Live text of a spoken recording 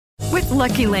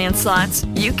Lucky Land Slots,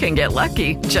 you can get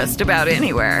lucky just about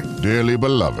anywhere. Dearly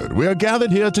beloved, we are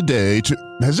gathered here today to...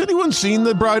 Has anyone seen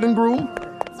the bride and groom?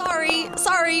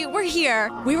 Sorry, we're here.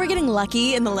 We were getting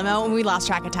lucky in the limo and we lost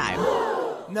track of time.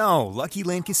 No, Lucky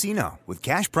Land Casino, with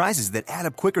cash prizes that add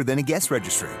up quicker than a guest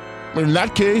registry. In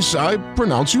that case, I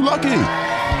pronounce you lucky.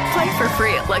 Play for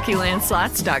free at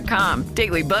LuckyLandSlots.com.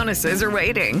 Daily bonuses are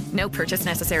waiting. No purchase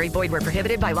necessary. Void where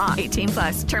prohibited by law.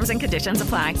 18+. Terms and conditions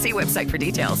apply. See website for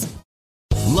details.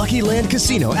 Lucky Land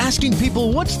Casino, asking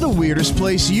people, what's the weirdest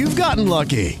place you've gotten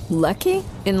lucky? Lucky?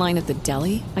 In line at the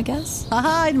deli, I guess?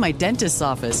 Aha, in my dentist's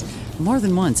office. More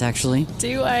than once, actually.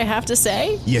 Do I have to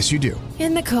say? Yes, you do.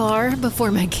 In the car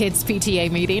before my kids'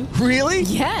 PTA meeting. Really?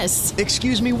 Yes.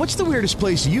 Excuse me, what's the weirdest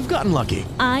place you've gotten lucky?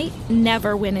 I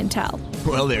never win and tell.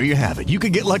 Well, there you have it. You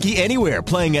can get lucky anywhere,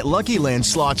 playing at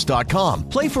LuckyLandSlots.com.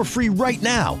 Play for free right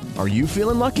now. Are you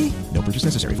feeling lucky? No purchase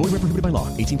necessary. Void where prohibited by law.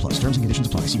 18+. Terms and conditions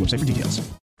apply. See website for details.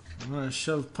 I'm gonna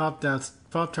shove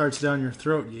Pop-Tarts down your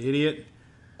throat, you idiot.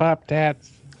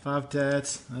 Pop-Tats.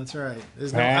 Pop-Tats. That's right.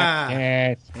 There's no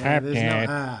Pop-Tats. There's no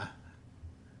ah.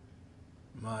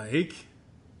 Mike?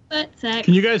 What's that?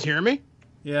 Can you guys hear me?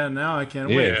 Yeah, now I can.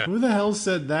 Yeah. Wait, who the hell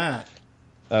said that?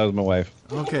 That was my wife.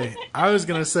 Okay, I was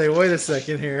gonna say, wait a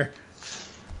second here.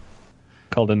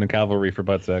 Called in the cavalry for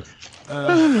butt sex.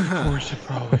 Of course, it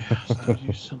probably has. I'll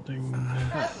use something.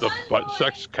 The butt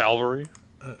sex cavalry?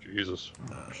 Jesus.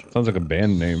 Sounds like a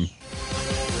band name.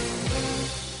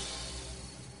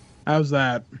 How's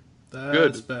that?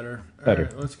 That's Good. better. Better.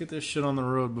 All right, let's get this shit on the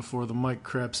road before the mic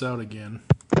craps out again.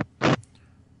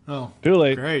 Oh. Too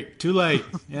late. Great. Too late.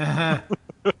 Yeah.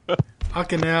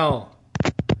 Fucking hell.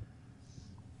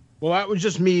 Well, that was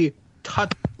just me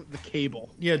touching the cable.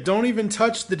 Yeah, don't even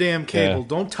touch the damn cable. Yeah.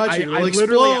 Don't touch it. It'll I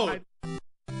explode.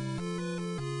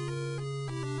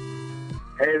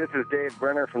 Hey, this is Dave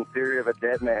Brenner from Theory of a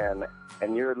Dead Man,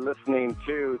 and you're listening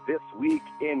to This Week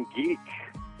in Geek.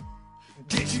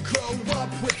 Did you grow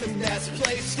up with the NES,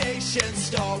 PlayStation,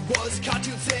 Star Wars,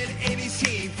 cartoons, and 80s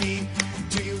TV?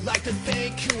 Do you like to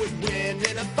think who would win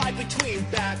in a fight between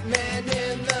Batman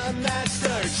and the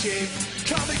Master Chief?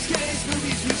 Comics, games,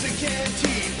 movies, music, and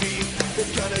TV.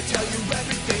 They're gonna tell you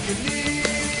everything you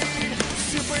need.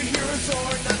 Superheroes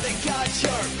or not, they got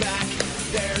your back.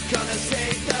 They're gonna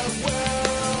save the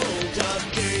world of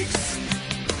geeks.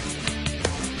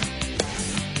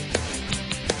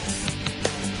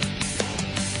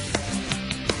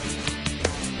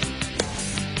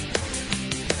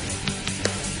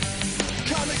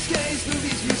 Comics, games,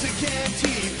 movies, music, and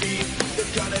TV.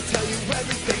 They're gonna tell you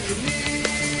everything you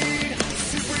need.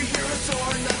 Superheroes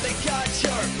or not, they got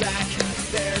your back.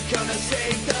 They're gonna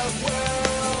save the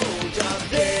world of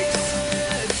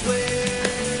This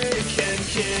Week in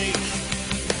Geek.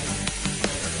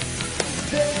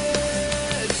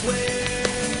 This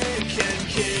Week in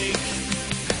Geek.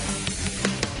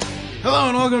 Hello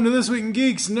and welcome to This Week in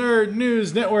Geeks Nerd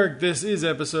News Network. This is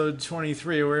episode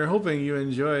 23. We're hoping you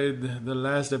enjoyed the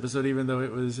last episode, even though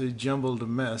it was a jumbled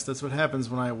mess. That's what happens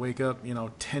when I wake up,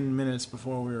 10 minutes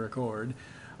before we record.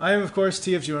 I am, of course,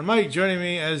 TFG and Mike. Joining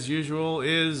me, as usual,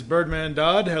 is Birdman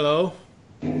Dodd. Hello.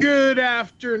 Good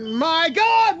afternoon. My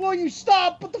God, will you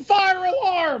stop with the fire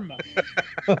alarm?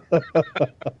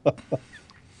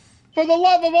 For the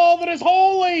love of all that is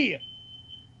holy.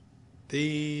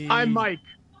 I'm Mike.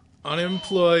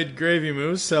 Unemployed Gravy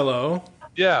Moose. Hello.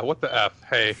 Yeah, what the F?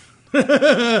 Hey.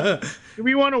 Do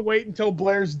we want to wait until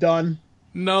Blair's done?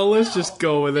 No, let's just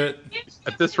go with it.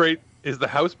 At this rate, is the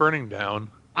house burning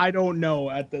down? I don't know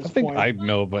at this I think point. I'd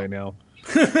know by now.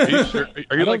 Are you sure?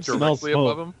 Are you I like don't smell directly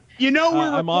smoke. above him? You know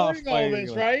we're I'm off recording all by, this,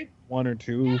 like, right? One or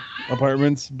two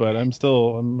apartments, but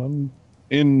I'm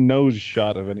in nose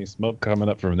shot of any smoke coming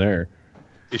up from there.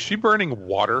 Is she burning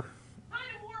water? I'm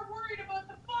more worried about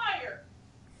the fire.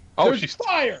 Oh, There's she's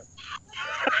fire.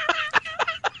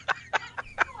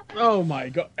 Oh my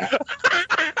God!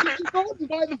 Did you go and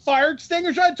buy the fire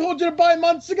extinguisher I told you to buy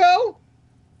months ago?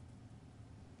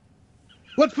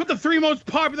 Let's put the 3 most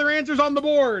popular answers on the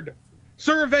board.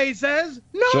 Survey says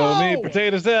no. Show me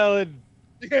potato salad.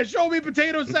 Yeah, show me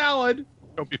potato salad.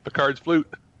 Don't be Picard's flute.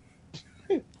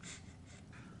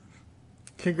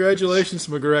 Congratulations,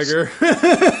 McGregor.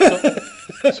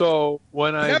 So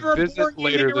when I Never visit more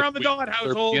later eating around this the week, Dodd will there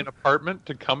household. be an apartment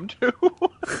to come to?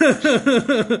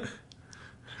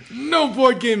 No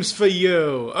board games for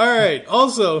you. All right.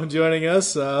 Also joining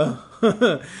us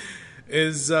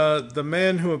is the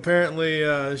man who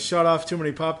apparently shot off too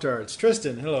many Pop-Tarts.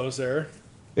 Tristan. Hello, sir.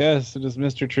 Yes, it is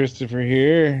Mr. Christopher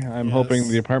here. I'm hoping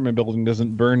the apartment building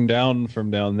doesn't burn down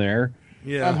from down there.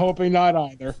 Yeah. I'm hoping not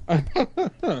either.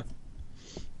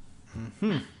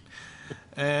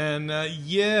 And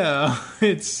yeah,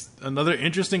 it's another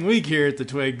interesting week here at the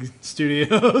Twig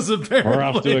Studios, apparently. We're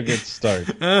off to a good start.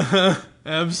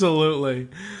 Absolutely.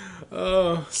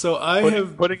 So I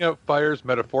have... Putting out fires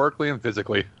metaphorically and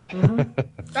physically.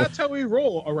 That's how we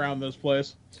roll around this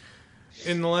place.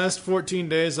 In the last 14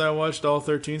 days, I watched all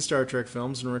 13 Star Trek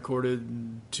films and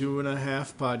recorded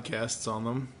 2.5 podcasts on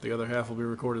them. The other half will be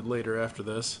recorded later after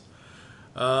this.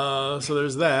 So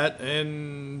there's that.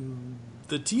 And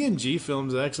the TNG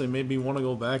films actually made me want to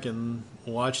go back and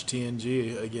watch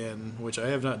TNG again, which I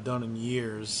have not done in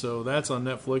years. So that's on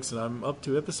Netflix, and I'm up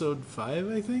to episode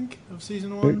 5, I think, of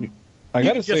season 1. I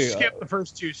gotta say, just skip the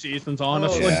first 2 seasons,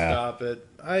 honestly. Oh, stop it!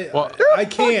 I They're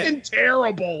can't. Fucking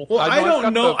terrible. Well, I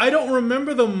don't know. I don't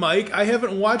remember them, Mike. I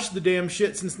haven't watched the damn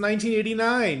shit since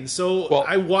 1989. So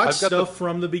I watch stuff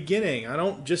from the beginning. I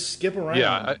don't just skip around.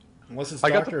 Yeah, unless it's I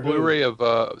got Doctor the Blu-ray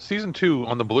of season 2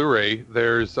 on the Blu-ray.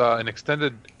 There's an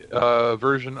extended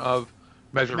version of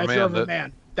Measure of a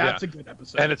Man. That's a good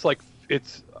episode. And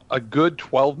it's a good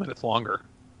 12 minutes longer.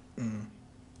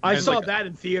 I saw that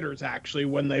in theaters, actually,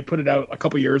 when they put it out a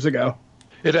couple years ago.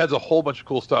 It adds a whole bunch of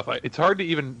cool stuff. It's hard to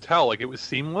even tell. Like, it was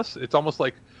seamless. It's almost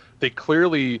like they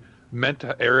clearly meant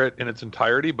to air it in its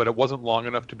entirety, but it wasn't long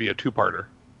enough to be a 2-parter.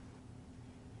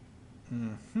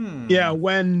 Yeah,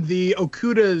 when the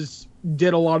Okudas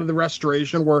did a lot of the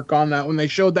restoration work on that, when they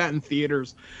showed that in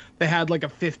theaters, they had like a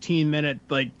 15-minute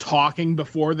talking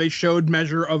before they showed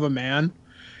Measure of a Man.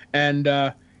 And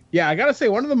yeah, I gotta say,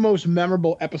 one of the most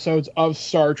memorable episodes of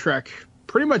Star Trek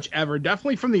pretty much ever.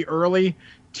 Definitely from the early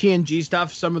TNG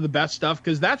stuff, some of the best stuff,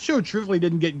 because that show truthfully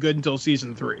didn't get good until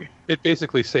season 3. It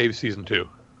basically saved season 2.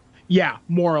 Yeah,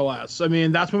 more or less. I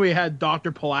mean, that's when we had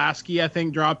Dr. Pulaski, I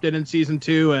think, dropped in season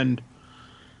 2, and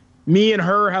me and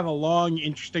her have a long,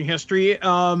 interesting history.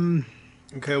 Okay,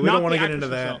 we don't want to get into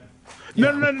that.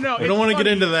 No. We don't want to get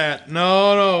into that.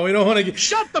 No, we don't want to get...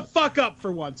 Shut the fuck up for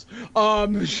once.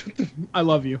 I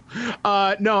love you.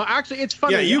 No, actually, it's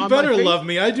funny. Yeah, you better love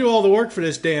me. I do all the work for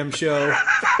this damn show.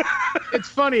 It's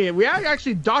funny. We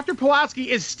actually, Dr.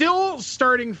 Pulaski is still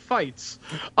starting fights.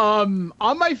 On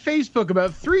my Facebook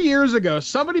about 3 years ago,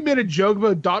 somebody made a joke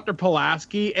about Dr.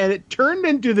 Pulaski, and it turned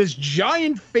into this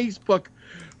giant Facebook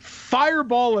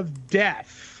fireball of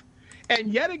death.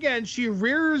 And yet again, she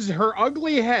rears her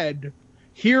ugly head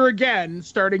here again,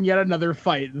 starting yet another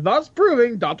fight, thus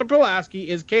proving Dr. Pulaski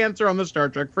is cancer on the Star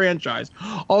Trek franchise.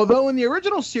 Although in the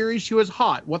original series, she was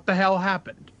hot. What the hell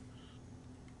happened?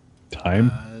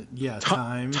 Time?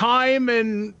 Time. Time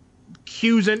and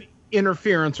cues and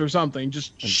interference or something.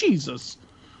 Just Jesus.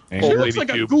 And she looks like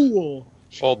a ghoul.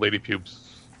 Old lady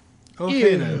pubes.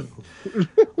 Okay, then.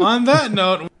 On that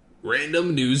note...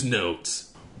 Random news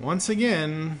notes. Once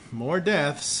again, more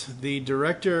deaths. The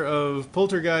director of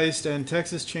Poltergeist and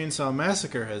Texas Chainsaw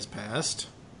Massacre has passed.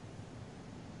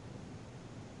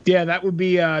 Yeah, that would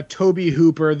be Tobe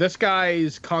Hooper. This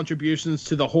guy's contributions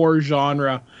to the horror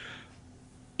genre,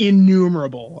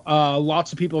 innumerable.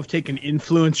 Lots of people have taken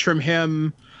influence from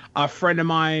him. A friend of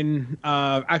mine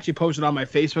actually posted on my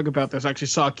Facebook about this. I actually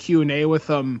saw a Q&A with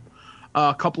him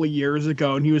a couple of years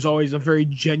ago, and he was always a very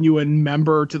genuine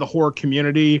member to the horror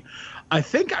community. I'm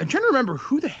trying to remember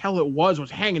who the hell it was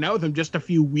hanging out with him just a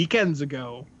few weekends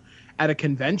ago at a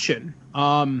convention.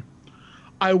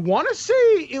 I want to say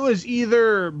it was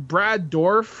either Brad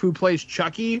Dourif, who plays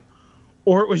Chucky,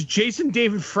 or it was Jason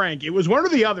David Frank. It was one or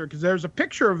the other, because there's a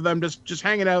picture of them just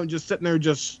hanging out and just sitting there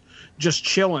just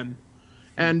chilling.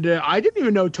 And I didn't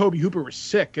even know Tobe Hooper was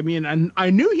sick. I mean, and I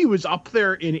knew he was up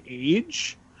there in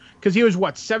age, because he was,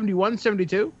 71,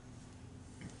 72?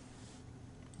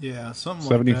 Yeah, something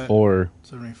 74.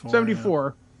 Like that.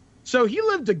 74. Yeah. So he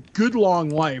lived a good long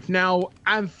life. Now,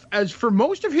 as for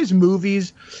most of his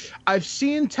movies, I've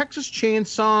seen Texas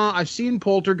Chainsaw, I've seen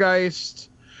Poltergeist.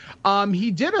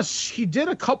 He did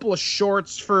a couple of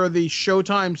shorts for the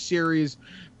Showtime series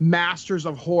Masters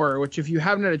of Horror, which, if you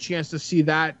haven't had a chance to see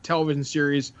that television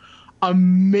series,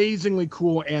 amazingly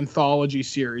cool anthology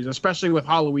series, especially with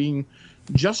Halloween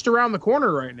just around the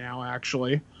corner right now,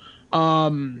 actually.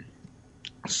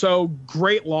 So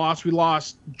great loss. We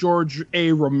lost George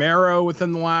A. Romero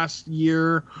within the last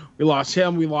year. We lost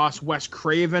him. We lost Wes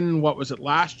Craven. What was it,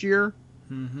 last year?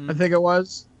 Mm-hmm. I think it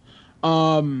was.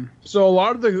 So a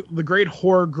lot of the great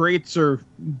horror greats are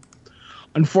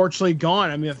unfortunately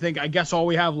gone. I mean, I guess all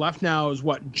we have left now is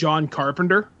John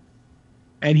Carpenter,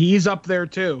 and he's up there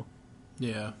too.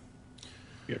 Yeah.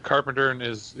 Yeah, Carpenter, and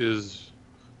is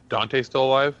Dante still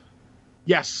alive?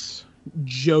 Yes,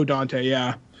 Joe Dante.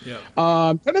 Yeah. Yeah.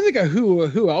 I'm trying to think of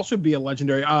who else would be a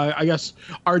legendary. I guess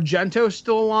Argento's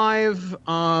still alive.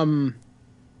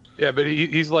 Yeah, Yeah, but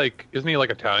he's like, isn't he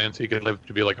like Italian? So he could live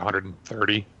to be like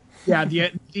 130. Yeah,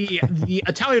 the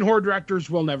Italian horror directors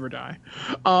will never die.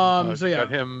 So yeah, you've got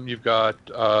him. You've got.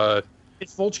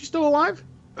 Is Fulci still alive?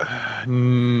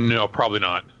 No, probably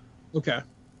not. Okay.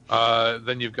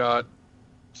 Then you've got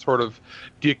sort of.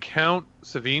 Do you count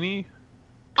Savini?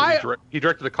 He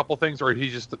directed a couple things, or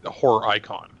he's just a horror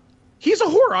icon. He's a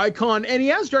horror icon, and he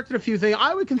has directed a few things.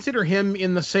 I would consider him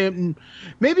in the same,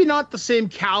 maybe not the same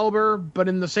caliber, but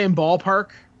in the same ballpark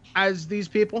as these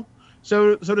people,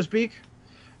 so to speak.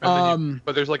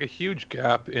 But there's like a huge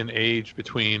gap in age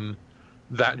between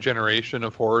that generation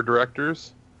of horror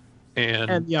directors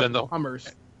and then the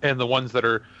Hummers and the ones that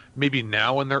are maybe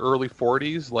now in their early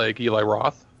 40s, like Eli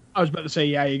Roth. I was about to say,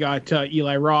 yeah, you got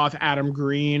Eli Roth, Adam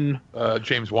Green,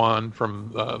 James Wan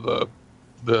from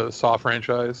the Saw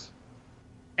franchise.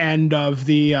 And of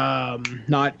the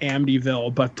not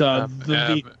Amityville, but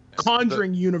the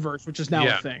Conjuring universe, which is now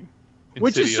a thing,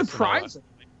 which is surprising.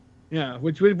 Yeah,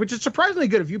 which is surprisingly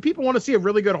good. If you people want to see a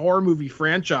really good horror movie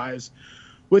franchise,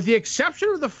 with the exception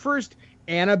of the first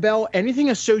Annabelle, anything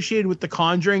associated with The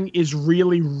Conjuring is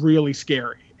really, really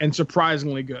scary and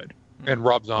surprisingly good. And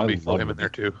Rob Zombie, throw him in there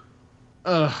too.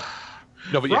 No,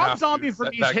 but Rob Zombie for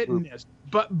me is hit and miss.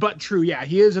 But true, yeah,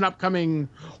 he is an upcoming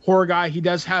horror guy. He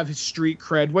does have his street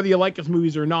cred. Whether you like his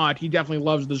movies or not, he definitely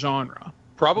loves the genre.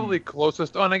 Probably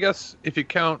closest on, I guess, if you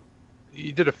count,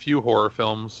 he did a few horror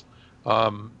films.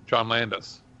 John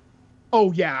Landis.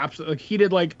 Oh yeah, absolutely. He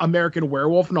did like American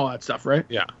Werewolf and all that stuff, right?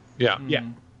 Yeah.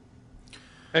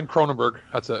 And Cronenberg.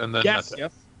 That's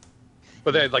it.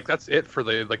 But that's it for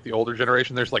the older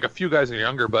generation. There's like a few guys that are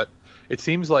younger, but it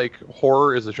seems like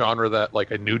horror is a genre that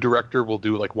like a new director will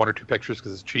do like one or two pictures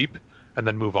because it's cheap and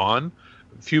then move on.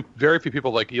 Very few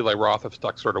people like Eli Roth have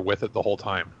stuck sort of with it the whole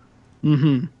time.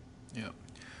 Mm-hmm. Yeah.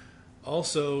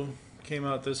 Also came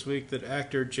out this week that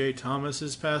actor Jay Thomas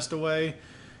has passed away.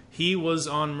 He was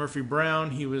on Murphy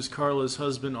Brown. He was Carla's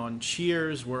husband on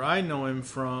Cheers, where I know him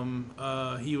from.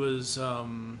 He was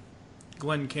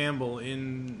Glenn Campbell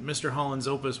in Mr. Holland's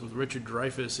Opus with Richard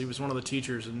Dreyfuss. He was one of the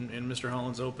teachers in Mr.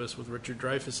 Holland's Opus with Richard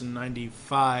Dreyfuss in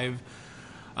 95.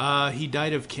 He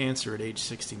died of cancer at age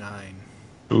 69.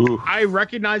 Ooh. I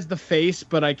recognize the face,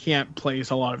 but I can't place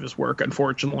a lot of his work,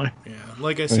 unfortunately. Yeah,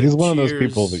 like I said, he's one of those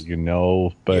people that you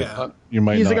know, but you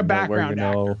might he's not like a know background where you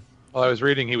know. actor. Well, I was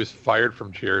reading he was fired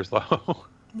from Cheers, though.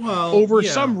 Well, over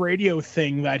some radio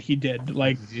thing that he did,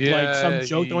 like some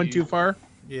joke that went too far.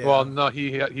 Yeah. Well, no,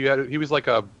 he was like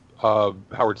a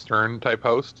Howard Stern type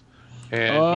host,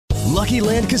 and Lucky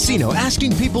Land Casino,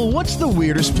 asking people, what's the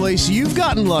weirdest place you've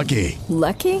gotten lucky?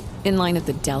 Lucky? In line at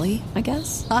the deli, I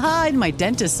guess? Aha, in my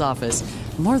dentist's office.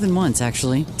 More than once,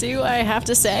 actually. Do I have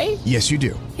to say? Yes, you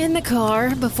do. In the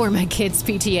car before my kids'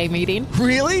 PTA meeting.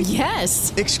 Really?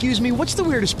 Yes. Excuse me, what's the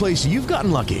weirdest place you've gotten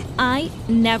lucky? I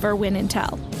never win and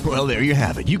tell. Well, there you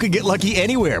have it. You can get lucky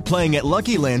anywhere, playing at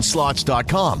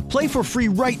LuckyLandSlots.com. Play for free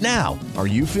right now. Are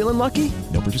you feeling lucky?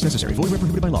 No purchase necessary. Void where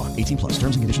prohibited by law. 18+.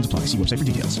 Terms and conditions apply. See website for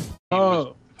details.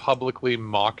 Publicly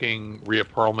mocking Rhea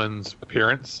Perlman's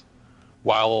appearance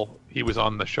while he was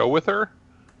on the show with her.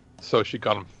 So she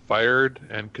got him fired,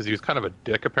 and because he was kind of a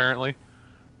dick, apparently.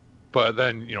 But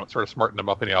then, it sort of smartened him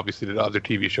up, and he obviously did other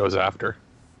TV shows after.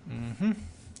 Mm-hmm.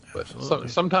 But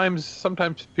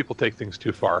sometimes people take things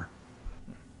too far.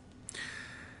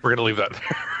 We're going to leave that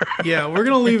there. Yeah, we're going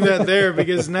to leave that there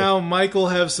because now Mike will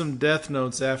have some death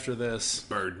notes after this.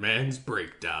 Birdman's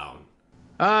Breakdown.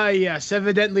 Yes,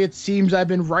 evidently it seems I've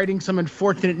been writing some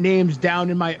unfortunate names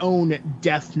down in my own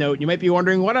death note. You might be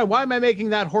wondering, why am I making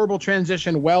that horrible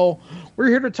transition? Well, we're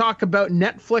here to talk about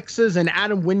Netflix's and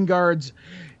Adam Wingard's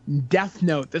Death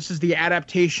Note. This is the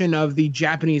adaptation of the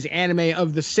Japanese anime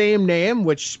of the same name,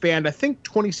 which spanned, I think,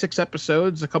 26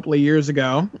 episodes a couple of years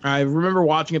ago. I remember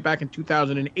watching it back in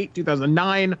 2008,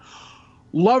 2009.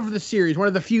 Loved the series. One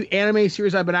of the few anime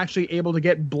series I've been actually able to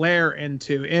get Blair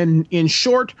into. In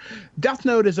short, Death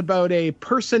Note is about a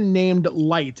person named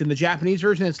Light. In the Japanese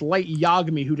version, it's Light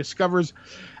Yagami, who discovers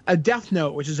a Death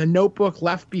Note, which is a notebook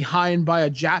left behind by a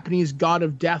Japanese god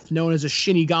of death known as a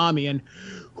Shinigami. And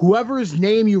whoever's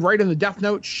name you write in the Death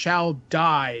Note shall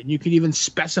die. And you can even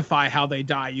specify how they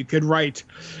die. You could write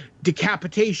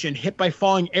decapitation, hit by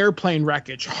falling airplane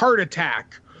wreckage, heart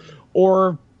attack,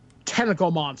 or tentacle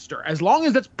monster. As long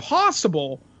as it's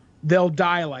possible, they'll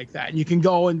die like that. And you can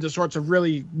go into sorts of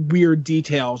really weird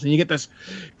details. And you get this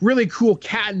really cool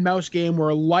cat and mouse game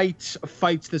where Light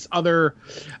fights this other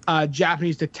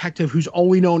Japanese detective who's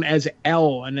only known as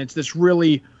L. And it's this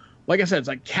really, like I said, it's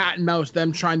like cat and mouse,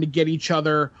 them trying to get each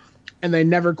other. And they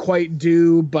never quite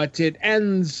do. But it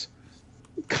ends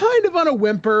kind of on a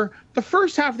whimper. The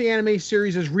first half of the anime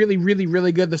series is really, really,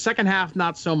 really good. The second half,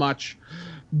 not so much.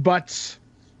 But,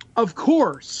 of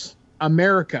course,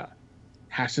 America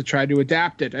has to try to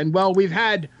adapt it. And, well, we've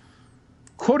had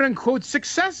quote-unquote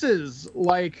successes,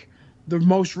 like the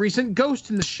most recent Ghost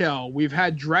in the Shell. We've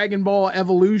had Dragon Ball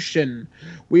Evolution.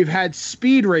 We've had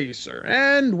Speed Racer.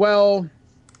 And, well,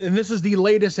 and this is the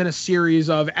latest in a series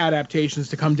of adaptations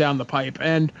to come down the pipe.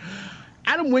 And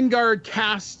Adam Wingard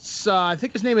casts, I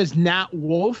think his name is Nat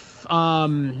Wolff.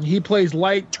 He plays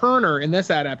Light Turner in this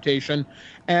adaptation.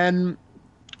 And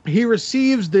he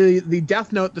receives the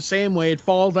Death Note the same way. It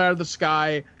falls out of the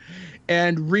sky.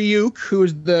 And Ryuk, who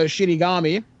is the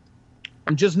Shinigami,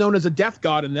 just known as a death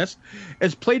god in this,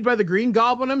 is played by the Green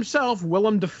Goblin himself,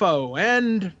 Willem Dafoe.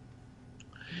 And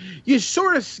you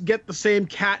sort of get the same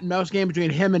cat and mouse game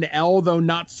between him and L, though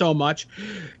not so much.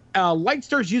 Light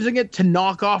starts using it to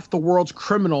knock off the world's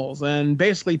criminals, and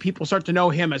basically people start to know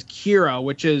him as Kira,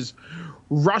 which is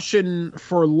Russian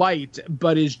for light,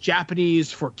 but is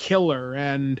Japanese for killer.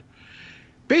 And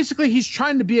basically he's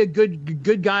trying to be a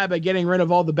good guy by getting rid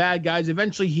of all the bad guys.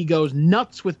 Eventually he goes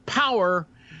nuts with power,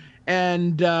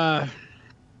 and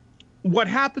what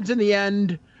happens in the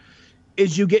end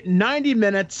is you get 90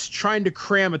 minutes trying to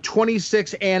cram a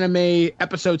 26 anime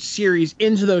episode series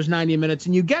into those 90 minutes,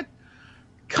 and you get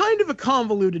kind of a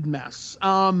convoluted mess.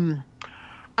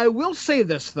 I will say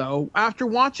this, though. After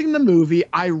watching the movie,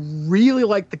 I really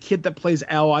like the kid that plays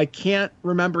L. I can't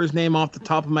remember his name off the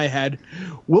top of my head.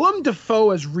 Willem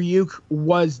Dafoe as Ryuk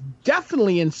was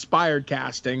definitely inspired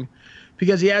casting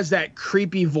because he has that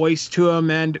creepy voice to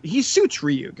him, and he suits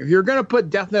Ryuk. If you're going to put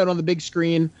Death Note on the big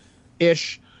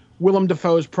screen-ish, Willem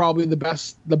Dafoe is probably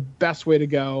the best way to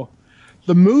go.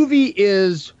 The movie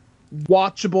is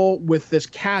watchable with this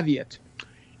caveat.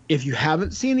 If you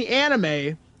haven't seen the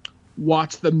anime,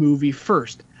 watch the movie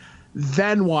first,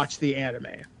 then watch the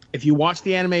anime. If you watch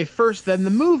the anime first, then the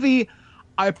movie,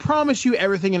 I promise you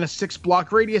everything in a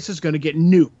 6-block radius is going to get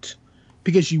nuked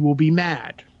because you will be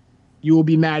mad. You will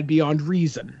be mad beyond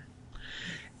reason.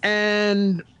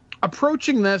 And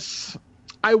approaching this,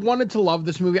 I wanted to love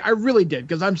this movie. I really did,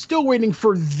 because I'm still waiting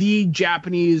for the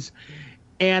Japanese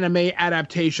anime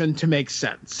adaptation to make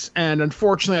sense. And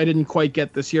unfortunately, I didn't quite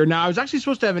get this year. Now, I was actually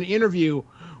supposed to have an interview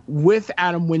with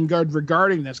Adam Wingard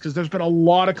regarding this, because there's been a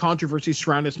lot of controversy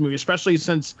surrounding this movie, especially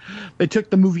since they took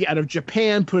the movie out of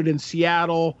Japan, put it in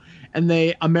Seattle, and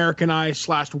they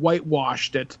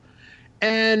Americanized/whitewashed it.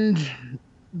 And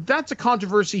that's a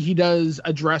controversy he does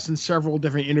address in several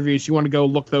different interviews. You want to go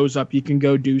look those up, you can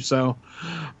go do so.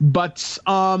 But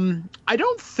I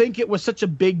don't think it was such a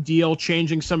big deal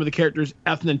changing some of the characters'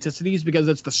 ethnicities, because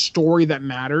it's the story that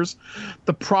matters.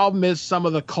 The problem is some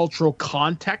of the cultural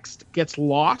context gets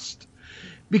lost,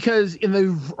 because in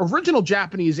the original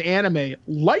Japanese anime,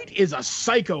 Light is a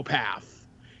psychopath.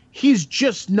 He's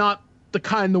just not the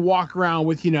kind to walk around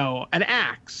with, an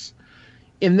axe.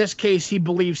 In this case, he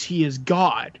believes he is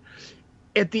God.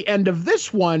 At the end of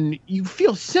this one, you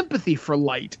feel sympathy for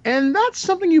Light, and that's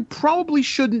something you probably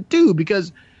shouldn't do,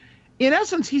 because in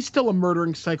essence, he's still a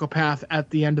murdering psychopath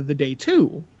at the end of the day,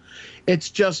 too.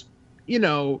 It's just,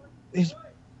 his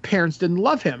parents didn't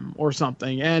love him or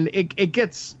something, and it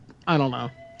gets, I don't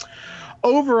know.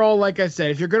 Overall, like I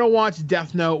said, if you're going to watch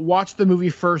Death Note, watch the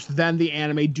movie first, then the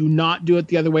anime. Do not do it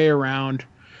the other way around.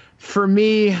 For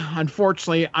me,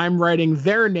 unfortunately, I'm writing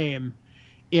their name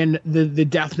in the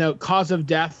Death Note cause of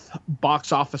death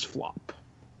box office flop.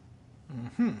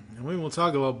 Mm-hmm. And we will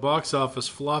talk about box office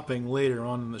flopping later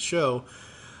on in the show.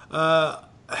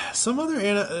 Some other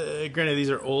granted,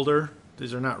 these are older.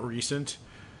 These are not recent.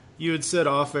 You had said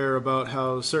off air about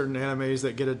how certain animes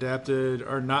that get adapted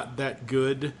are not that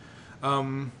good.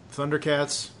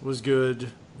 Thundercats was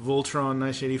good. Voltron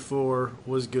 1984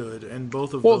 was good, and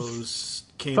both of those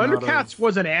came out of... Thundercats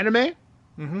was an anime?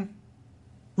 Mm-hmm.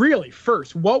 Really?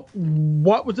 First, what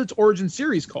was its origin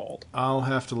series called? I'll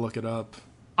have to look it up.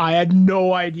 I had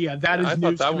no idea. I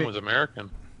thought that one was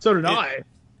American. So did I.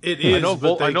 It is. I know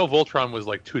Voltron was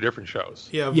like 2 different shows.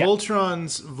 Yeah,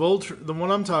 the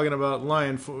one I'm talking about,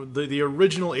 the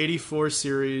original 84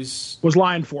 series was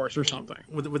Lion Force or something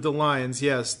with the lions.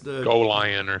 Yes, Go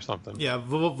Lion or something. Yeah,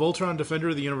 Voltron Defender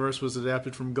of the Universe was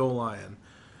adapted from Go Lion.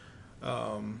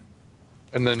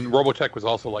 And then Robotech was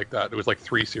also like that. It was like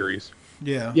 3 series.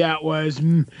 Yeah. Yeah, it was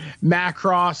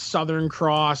Macross, Southern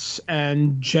Cross,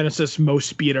 and Genesis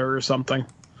Mospeeder or something.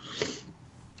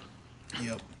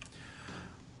 Yep.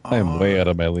 I'm way out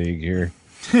of my league here.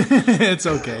 It's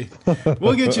okay.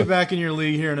 We'll get you back in your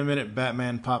league here in a minute,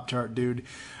 Batman Pop-Tart dude.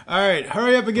 All right,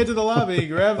 hurry up and get to the lobby.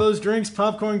 Grab those drinks,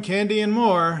 popcorn, candy, and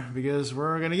more, because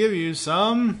we're going to give you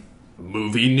some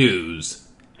movie news.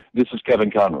 This is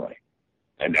Kevin Conroy,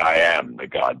 and I am the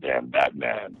goddamn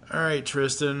Batman. All right,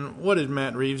 Tristan, what did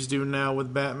Matt Reeves do now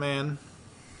with Batman?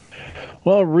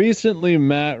 Well, recently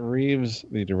Matt Reeves,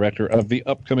 the director of the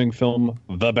upcoming film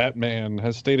The Batman,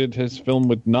 has stated his film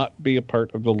would not be a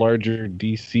part of the larger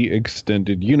DC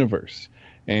extended universe.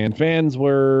 And fans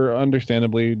were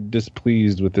understandably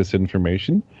displeased with this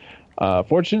information.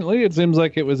 Fortunately, it seems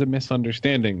like it was a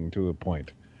misunderstanding to a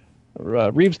point.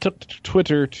 Reeves took to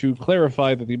Twitter to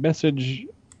clarify that the message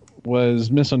was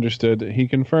misunderstood. He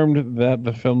confirmed that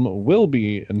the film will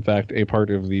be, in fact, a part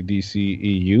of the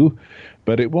DCEU,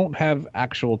 but it won't have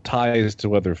actual ties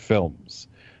to other films.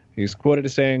 He's quoted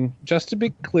as saying, "Just to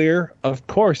be clear, of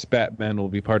course Batman will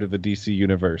be part of the DC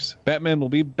universe. Batman will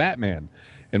be Batman.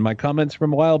 In my comments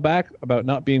from a while back about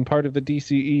not being part of the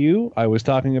DCEU, I was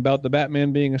talking about the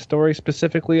Batman being a story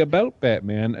specifically about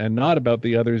Batman and not about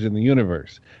the others in the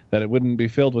universe. That it wouldn't be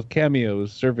filled with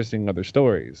cameos servicing other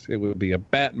stories. It would be a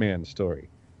Batman story."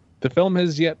 The film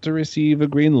has yet to receive a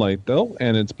green light, though,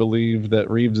 and it's believed that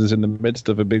Reeves is in the midst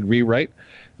of a big rewrite.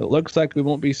 It looks like we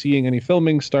won't be seeing any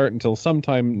filming start until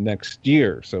sometime next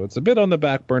year, so it's a bit on the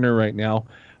back burner right now,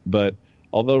 but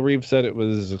although Reeves said it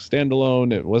was a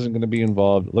standalone, it wasn't going to be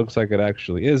involved, it looks like it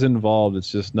actually is involved.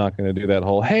 It's just not going to do that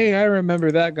whole, hey, I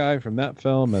remember that guy from that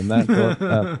film and that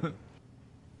film.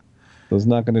 So it's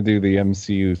not going to do the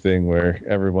MCU thing where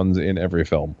everyone's in every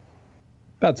film.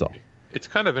 That's all. It's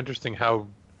kind of interesting how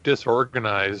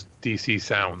disorganized DC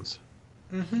sounds.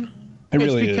 Mm-hmm. It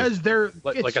really it's because is. They're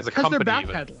like as a because they're company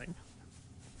backpedaling.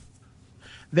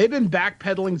 They've been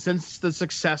backpedaling since the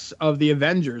success of the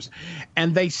Avengers,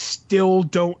 and they still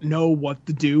don't know what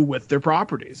to do with their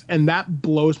properties, and that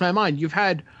blows my mind. You've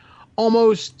had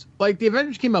almost, like, the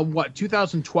Avengers came out, what,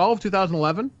 2012,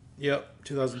 2011? Yep,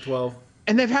 2012.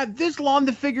 And they've had this long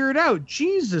to figure it out.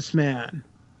 Jesus, man.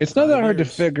 It's not that hard to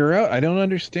figure out. I don't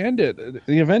understand it.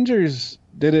 The Avengers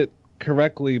did it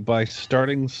correctly by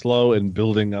starting slow and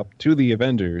building up to the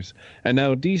Avengers, and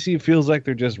now DC feels like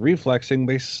they're just reflexing.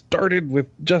 They started with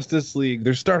Justice League.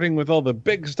 They're starting with all the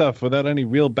big stuff without any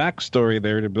real backstory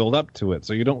there to build up to it,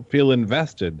 so you don't feel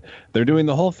invested. They're doing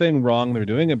the whole thing wrong. They're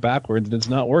doing it backwards, and it's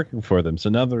not working for them. So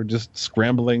now they're just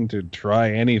scrambling to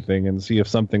try anything and see if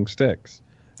something sticks.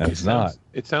 And it's not.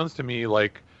 It sounds to me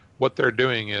like what they're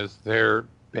doing is they're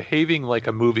behaving like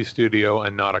a movie studio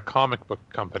and not a comic book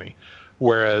company,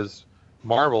 whereas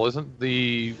Marvel isn't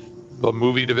the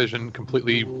movie division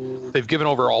completely. They've given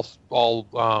over all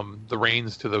the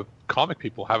reins to the comic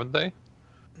people, haven't they?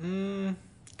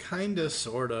 Kinda,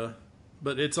 sorta,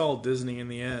 but it's all Disney in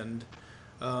the end.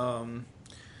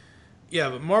 Yeah,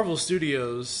 but Marvel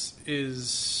Studios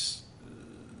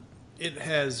it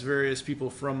has various people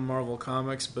from Marvel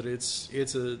Comics, but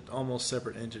it's a almost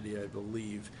separate entity, I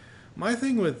believe. My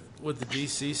thing with the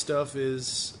DC stuff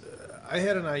is I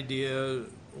had an idea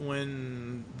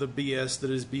when the BS that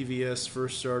is BVS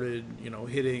first started,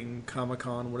 hitting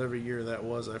Comic-Con, whatever year that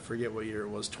was. I forget what year it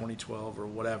was, 2012 or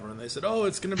whatever. And they said, oh,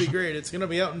 it's going to be great. It's going to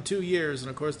be out in 2 years. And,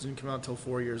 of course, it didn't come out until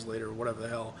 4 years later or whatever the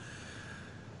hell.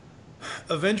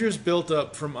 Avengers built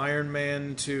up from Iron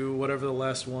Man to whatever the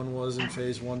last one was in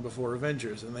Phase 1 before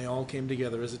Avengers, and they all came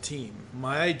together as a team.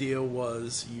 My idea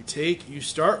was you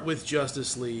start with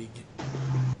Justice League,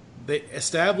 they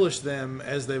establish them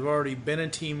as they've already been a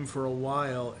team for a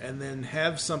while, and then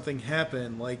have something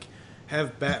happen, like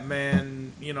have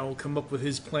Batman, come up with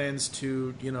his plans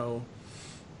to,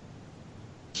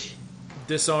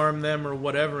 disarm them or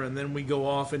whatever, and then we go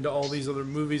off into all these other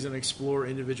movies and explore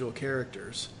individual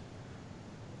characters.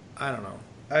 I don't know.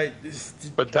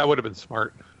 But that would have been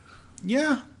smart.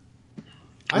 Yeah.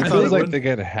 It feels like they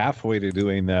get halfway to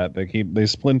doing that. They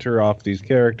splinter off these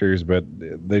characters, but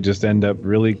they just end up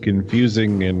really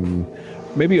confusing and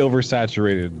maybe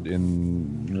oversaturated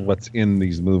in what's in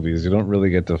these movies. You don't really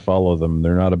get to follow them.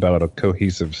 They're not about a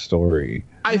cohesive story.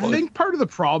 I think part of the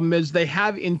problem is they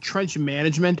have entrenched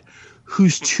management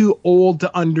who's too old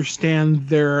to understand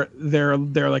their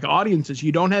like audiences.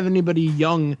 You don't have anybody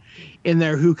young in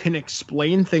there who can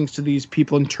explain things to these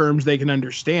people in terms they can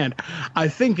understand. I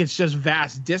think it's just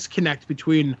vast disconnect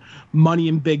between money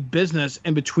and big business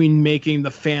and between making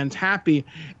the fans happy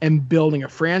and building a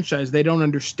franchise. They don't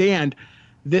understand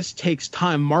this takes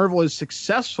time. Marvel is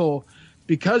successful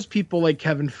because people like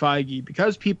Kevin Feige,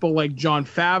 because people like Jon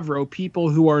Favreau, people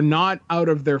who are not out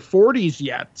of their 40s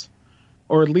yet,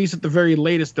 or at least at the very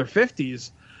latest their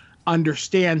 50s,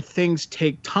 understand things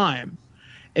take time.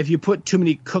 If you put too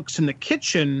many cooks in the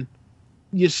kitchen,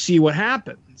 you see what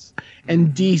happens.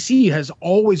 And DC has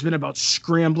always been about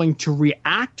scrambling to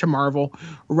react to Marvel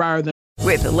rather than...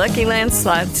 With the Lucky Land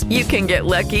Slots, you can get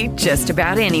lucky just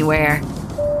about anywhere.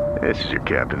 This is your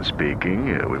captain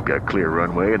speaking. We've got clear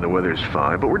runway and the weather's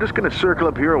fine, but we're just going to circle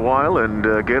up here a while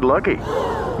and get lucky.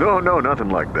 No, nothing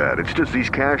like that. It's just these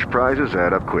cash prizes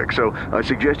add up quick. So I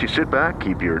suggest you sit back,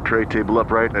 keep your tray table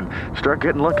upright, and start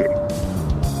getting lucky.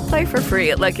 Play for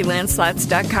free at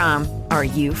LuckyLandSlots.com. Are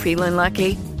you feeling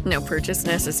lucky? No purchase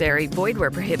necessary. Void where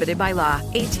prohibited by law.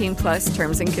 18+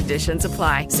 terms and conditions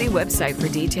apply. See website for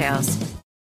details.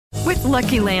 With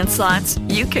Lucky Land Slots,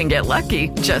 you can get lucky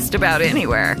just about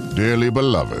anywhere. Dearly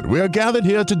beloved, we are gathered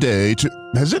here today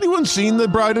to... Has anyone seen the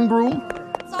bride and groom?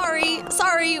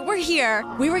 Sorry, we're here.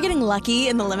 We were getting lucky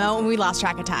in the limo and we lost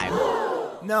track of time.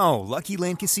 No, Lucky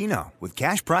Land Casino, with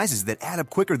cash prizes that add up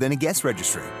quicker than a guest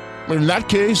registry. In that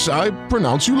case, I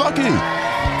pronounce you lucky.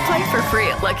 Play for free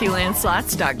at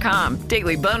LuckyLandSlots.com.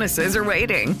 Daily bonuses are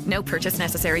waiting. No purchase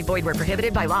necessary. Void where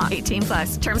prohibited by law.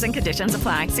 18+. Terms and conditions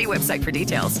apply. See website for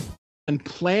details. And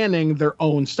planning their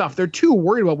own stuff. They're too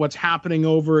worried about what's happening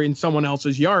over in someone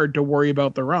else's yard to worry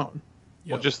about their own.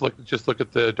 Well, just look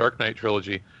at the Dark Knight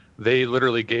trilogy. They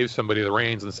literally gave somebody the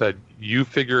reins and said, "You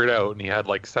figure it out," and he had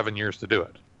like 7 years to do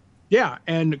it. Yeah,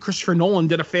 and Christopher Nolan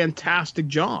did a fantastic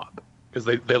job. Because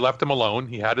they left him alone.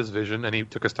 He had his vision, and he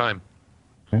took his time.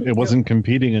 It wasn't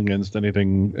competing against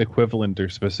anything equivalent or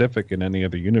specific in any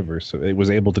other universe. So it was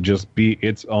able to just be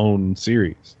its own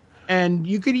series. And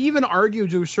you could even argue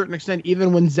to a certain extent,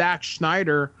 even when Zack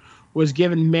Snyder was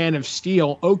given Man of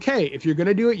Steel, okay, if you're going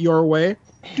to do it your way,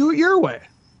 do it your way.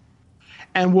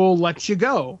 And we'll let you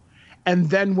go. And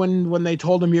then when they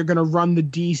told him you're going to run the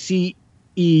DC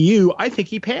EU, I think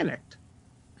he panicked.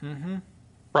 Mm-hmm.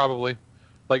 Probably.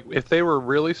 Like, if they were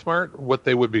really smart, what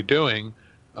they would be doing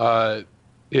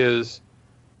is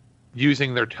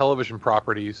using their television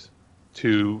properties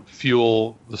to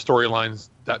fuel the storylines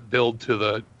that build to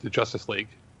the Justice League,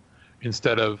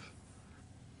 instead of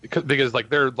because like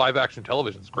their live action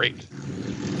television is great.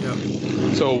 Yeah.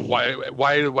 So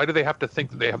why do they have to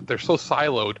think that they're so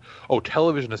siloed? Oh,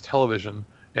 television is television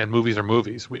and movies are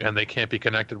movies, and they can't be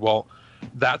connected. Well,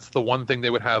 that's the one thing they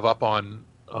would have up on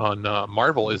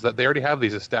Marvel, is that they already have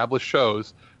these established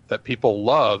shows that people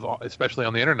love, especially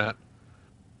on the internet,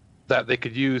 that they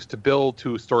could use to build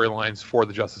to storylines for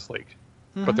the Justice League.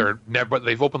 Mm-hmm. But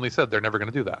they've openly said they're never going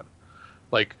to do that.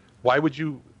 Like, why would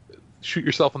you shoot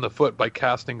yourself in the foot by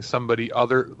casting somebody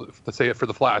other, let's say for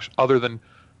the Flash, other than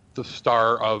the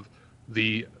star of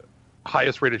the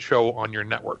highest rated show on your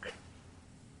network?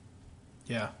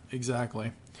 Yeah,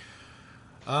 exactly.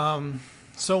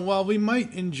 So while we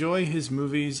might enjoy his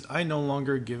movies, I no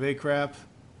longer give a crap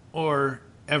or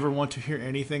ever want to hear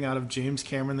anything out of James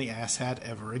Cameron the asshat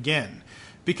ever again.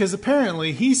 Because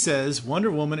apparently he says Wonder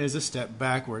Woman is a step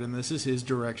backward, and this is his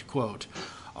direct quote.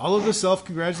 All of the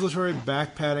self-congratulatory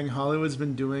back-patting Hollywood's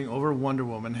been doing over Wonder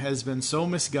Woman has been so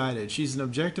misguided. She's an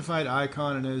objectified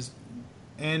icon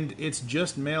and it's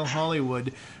just male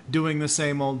Hollywood doing the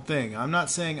same old thing. I'm not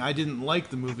saying I didn't like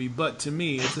the movie, but to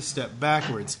me it's a step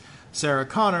backwards. Sarah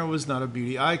Connor was not a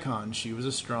beauty icon. She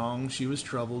was she was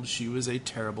troubled, she was a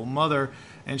terrible mother,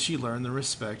 and she learned the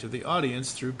respect of the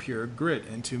audience through pure grit.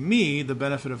 And to me, the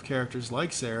benefit of characters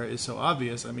like Sarah is so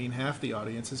obvious. I mean, half the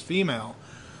audience is female.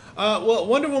 Well,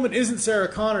 Wonder Woman isn't Sarah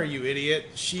Connor, you idiot.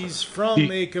 She's from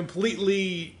a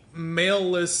completely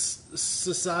male-less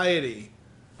society.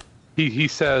 He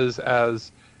says,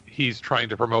 as he's trying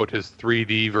to promote his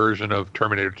 3D version of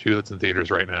Terminator 2 that's in theaters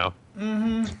right now.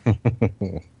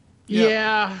 Mm-hmm.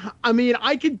 Yeah, I mean,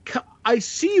 I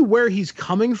see where he's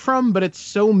coming from, but it's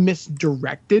so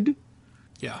misdirected.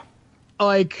 Yeah.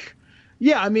 Like,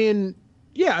 I mean,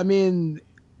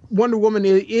 Wonder Woman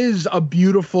is a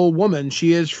beautiful woman.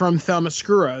 She is from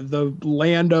Themyscira, the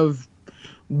land of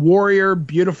warrior,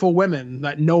 beautiful women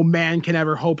that no man can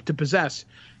ever hope to possess.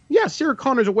 Yeah, Sarah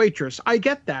Connor's a waitress. I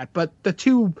get that, but the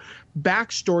two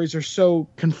backstories are so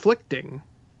conflicting.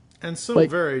 And so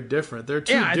very different. They're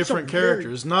two different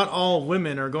characters. Not all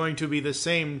women are going to be the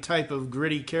same type of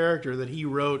gritty character that he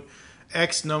wrote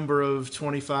X number of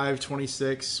 25,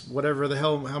 26, whatever the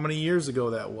hell, how many years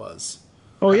ago that was.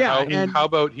 Oh, yeah. How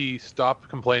about he stopped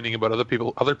complaining about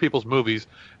other people's movies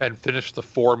and finished the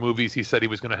 4 movies he said he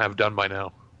was going to have done by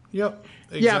now? Yep,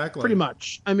 exactly. Yeah, pretty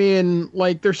much. I mean,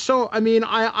 like,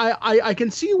 I can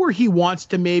see where he wants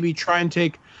to maybe try and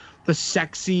take the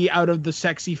sexy out of the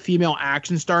sexy female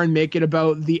action star and make it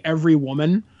about the every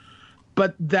woman,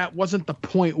 but that wasn't the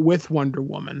point with Wonder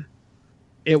Woman.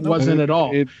 It wasn't at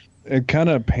all. It kind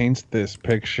of paints this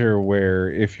picture where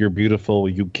if you're beautiful,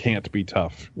 you can't be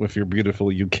tough. If you're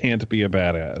beautiful, you can't be a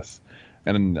badass.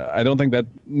 And I don't think that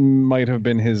might have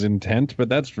been his intent, but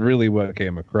that's really what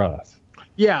came across.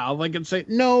 Yeah, like it's like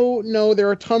no, there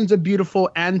are tons of beautiful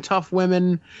and tough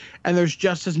women, and there's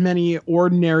just as many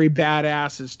ordinary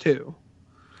badasses too.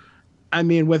 I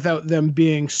mean, without them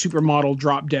being supermodel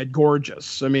drop dead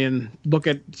gorgeous. I mean, look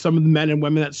at some of the men and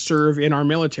women that serve in our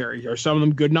military. Are some of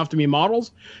them good enough to be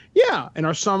models? Yeah. And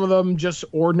are some of them just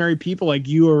ordinary people like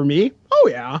you or me? Oh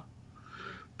yeah.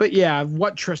 But yeah,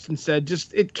 what Tristan said,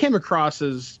 just it came across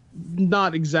as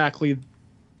not exactly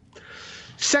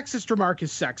sexist. Remark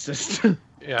is sexist.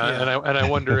 Yeah. And I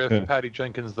wonder if Patty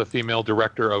Jenkins, the female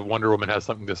director of Wonder Woman, has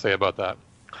something to say about that.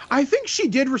 I think she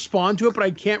did respond to it, but I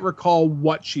can't recall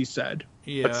what she said.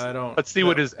 Yeah, Let's see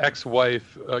what his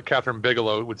ex-wife, Catherine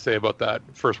Bigelow, would say about that.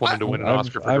 First woman to win an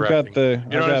Oscar for directing.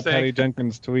 I've got Patty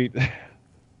Jenkins' tweet.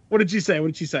 What did she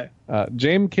say?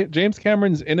 James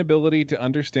Cameron's inability to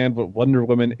understand what Wonder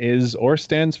Woman is or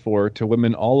stands for to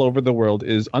women all over the world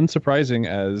is unsurprising,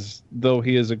 as though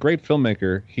he is a great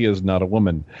filmmaker, he is not a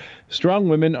woman. Strong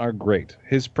women are great.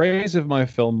 His praise of my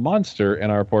film Monster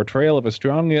and our portrayal of a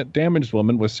strong yet damaged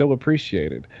woman was so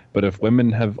appreciated. But if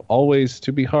women have to always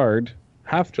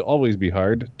be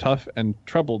hard, tough, and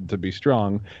troubled to be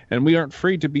strong, and we aren't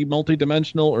free to be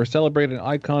multidimensional or celebrate an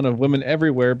icon of women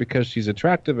everywhere because she's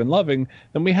attractive and loving,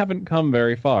 then we haven't come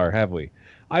very far, have we?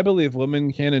 I believe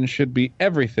women can and should be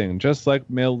everything, just like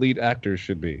male lead actors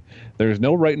should be. There's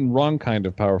no right and wrong kind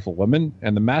of powerful women,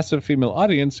 and the massive female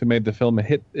audience who made the film a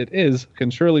hit it is can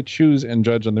surely choose and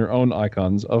judge on their own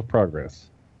icons of progress.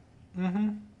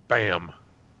 Mm-hmm. Bam.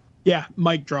 Yeah,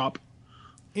 mic drop.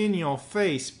 In your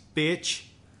face, bitch.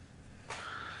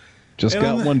 Just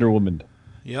got Wonder Woman.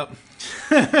 Yep.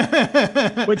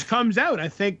 Which comes out, I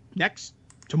think,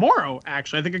 tomorrow,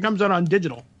 actually. I think it comes out on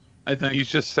digital. I think. He's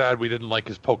just sad we didn't like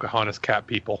his Pocahontas cat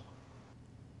people.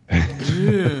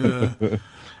 Thunder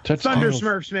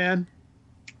Smurfs, man.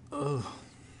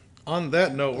 On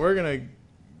that note, we're going to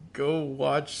go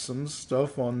watch some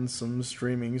stuff on some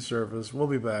streaming service. We'll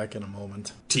be back in a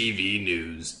moment. TV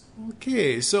news.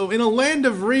 Okay, so in a land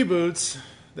of reboots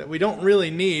that we don't really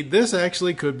need, this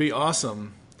actually could be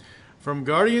awesome. From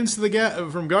Guardians of the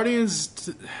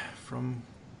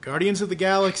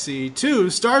Galaxy to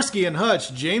Starsky and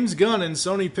Hutch, James Gunn and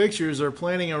Sony Pictures are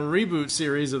planning a reboot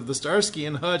series of the Starsky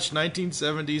and Hutch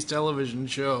 1970s television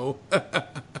show.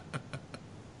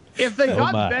 If they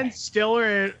got Ben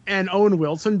Stiller and Owen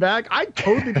Wilson back, I'd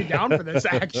totally be down for this,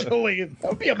 actually. That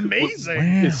would be amazing.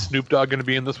 Is Snoop Dogg going to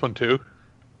be in this one, too?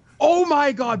 Oh,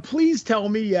 my God. Please tell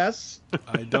me yes.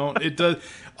 I don't. It does.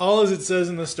 All as it says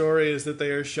in the story is that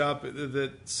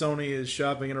that Sony is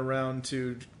shopping it around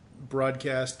to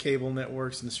broadcast cable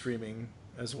networks and streaming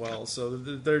as well. So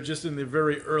they're just in the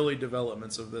very early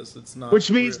developments of this. It's not. Which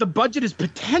means the budget is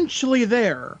potentially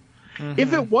there. Mm-hmm.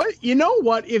 If it was, you know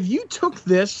what? If you took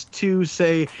this to,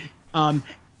 say,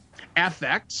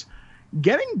 FX,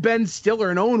 getting Ben Stiller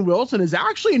and Owen Wilson is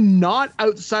actually not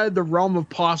outside the realm of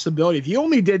possibility. If you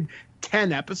only did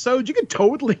 10 episodes, you could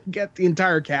totally get the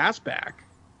entire cast back.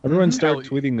 Everyone start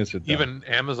tweeting this at them. Even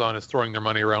Amazon is throwing their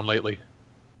money around lately.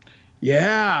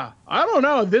 Yeah, I don't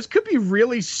know. This could be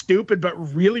really stupid,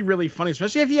 but really, really funny,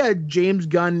 especially if you had James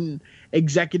Gunn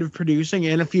executive producing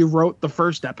and if he wrote the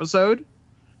first episode.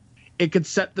 It could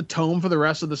set the tone for the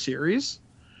rest of the series.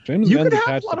 James Gunn's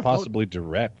attached to possibly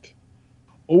direct.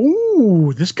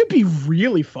 Ooh, this could be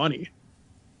really funny.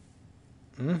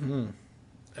 Mm-hmm.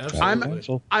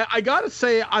 I gotta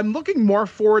say, I'm looking more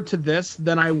forward to this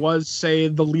than I was, say,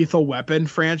 the Lethal Weapon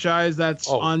franchise that's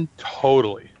on.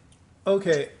 Totally.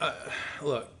 Okay,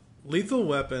 look, Lethal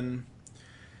Weapon.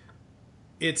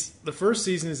 The first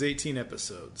season is 18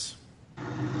 episodes.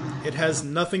 It has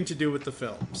nothing to do with the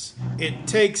films. It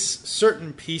takes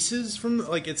certain pieces from,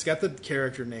 it's got the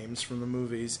character names from the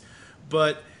movies,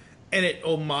 and it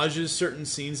homages certain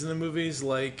scenes in the movies,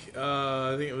 I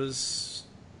think it was,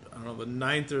 it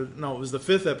was the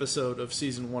 5th episode of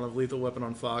season 1 of Lethal Weapon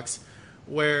on Fox,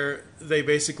 where they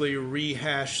basically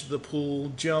rehash the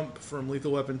pool jump from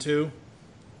Lethal Weapon 2.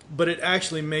 But it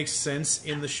actually makes sense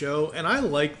in the show, and I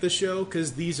like the show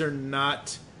because these are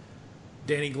not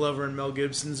Danny Glover and Mel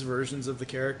Gibson's versions of the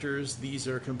characters. These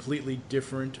are completely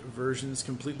different versions,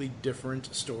 completely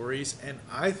different stories, and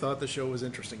I thought the show was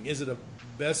interesting. Is it a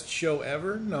best show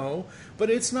ever? No, but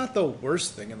it's not the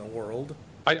worst thing in the world.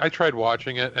 I tried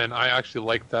watching it, and I actually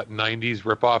liked that 90s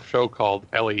ripoff show called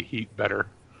LA Heat better,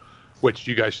 which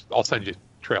I'll send you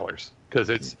trailers, because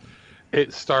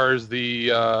it stars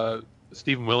the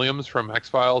Stephen Williams from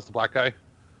X-Files, the black guy.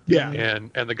 Yeah,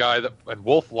 and the guy and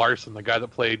Wolf Larson, the guy that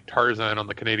played Tarzan on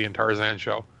the Canadian Tarzan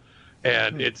show,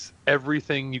 and it's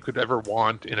everything you could ever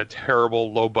want in a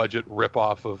terrible low budget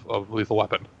ripoff of Lethal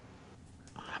Weapon.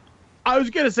 I was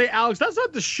gonna say, Alex, that's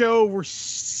not the show where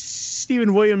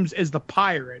Stephen Williams is the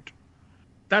pirate.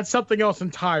 That's something else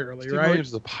entirely, Stephen right? Williams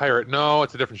is the pirate. No,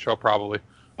 it's a different show, probably.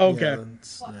 Okay.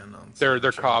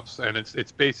 They're cops, and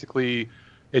it's basically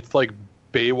like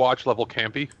Baywatch level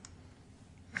campy.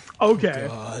 Okay.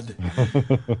 God.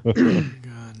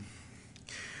 God.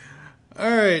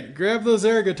 All right, grab those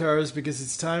air guitars because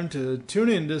it's time to tune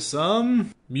into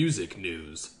some music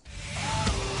news.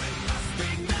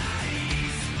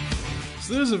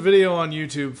 So there's a video on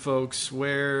YouTube, folks,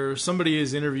 where somebody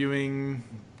is interviewing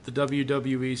the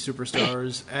WWE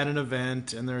superstars at an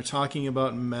event, and they're talking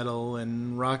about metal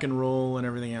and rock and roll and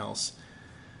everything else.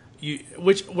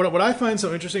 What I find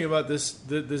so interesting about this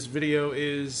video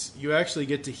is you actually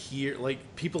get to hear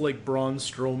like people like Braun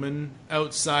Strowman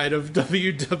outside of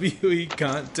WWE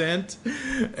content,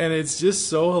 and it's just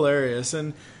so hilarious.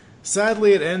 And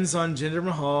sadly, it ends on Jinder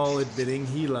Mahal admitting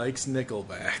he likes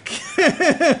Nickelback.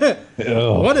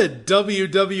 What a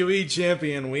WWE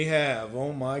champion we have!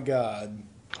 Oh my God,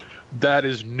 that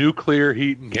is nuclear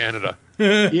heat in Canada.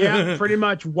 Yeah, pretty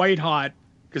much white hot.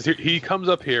 Because he comes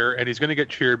up here and he's going to get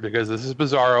cheered because this is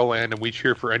Bizarro Land and we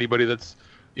cheer for anybody that's,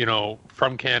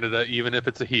 from Canada, even if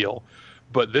it's a heel.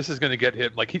 But this is going to get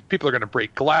him, people are going to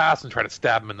break glass and try to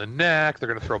stab him in the neck. They're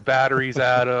going to throw batteries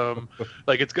at him.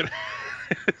 He's going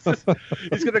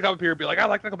to come up here and be like, I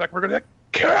like Nickelback. We're going to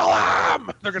kill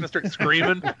him. They're going to start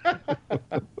screaming.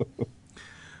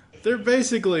 They're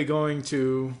basically going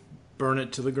to burn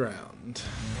it to the ground.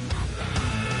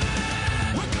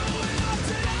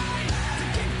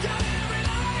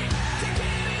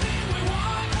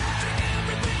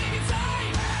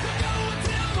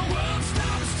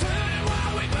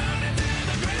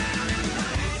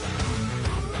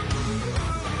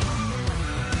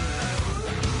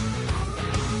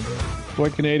 Why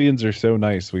Canadians are so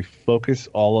nice. We focus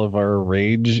all of our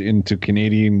rage into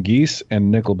Canadian geese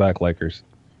and Nickelback likers.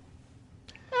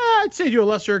 I'd say to a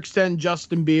lesser extent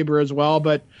Justin Bieber as well,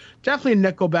 but definitely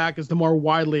Nickelback is the more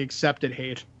widely accepted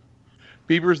hate.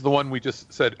 Bieber's the one we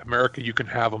just said, America, you can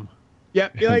have him.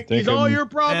 Yep, he's all your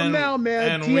problem now,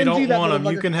 man. And we don't want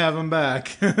him. You can have him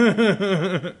back.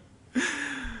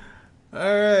 All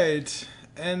right.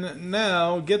 And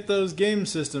now get those game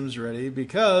systems ready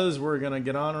because we're going to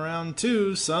get on around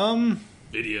to some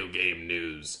video game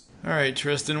news. All right,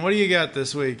 Tristan, what do you got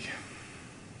this week?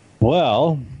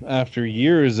 Well, after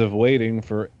years of waiting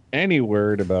for any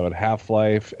word about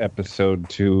Half-Life Episode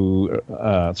 2,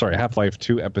 Half-Life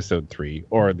 2 Episode 3,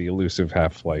 or the elusive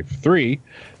Half-Life 3,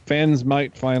 fans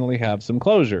might finally have some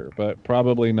closure, but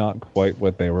probably not quite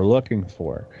what they were looking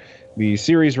for. The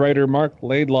series writer Mark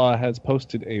Laidlaw has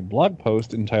posted a blog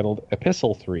post entitled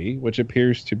Epistle 3, which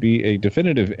appears to be a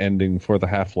definitive ending for the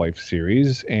Half-Life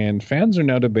series, and fans are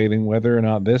now debating whether or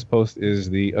not this post is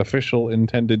the official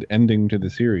intended ending to the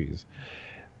series.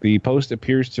 The post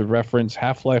appears to reference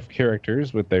Half-Life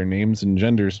characters with their names and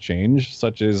genders changed,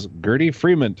 such as Gertie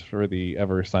Freeman for the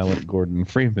ever-silent Gordon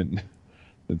Freeman.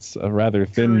 It's a rather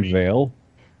thin veil.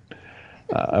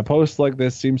 A post like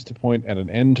this seems to point at an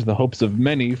end to the hopes of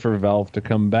many for Valve to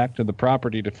come back to the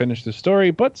property to finish the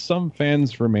story, but some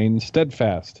fans remain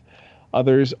steadfast.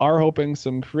 Others are hoping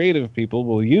some creative people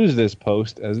will use this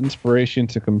post as inspiration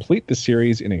to complete the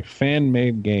series in a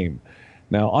fan-made game.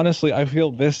 Now, honestly, I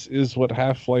feel this is what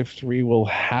Half-Life 3 will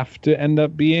have to end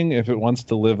up being if it wants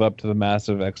to live up to the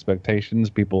massive expectations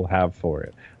people have for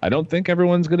it. I don't think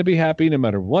everyone's going to be happy no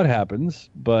matter what happens,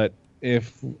 but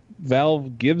if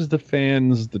Valve gives the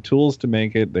fans the tools to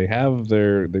make it, they have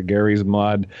their Gary's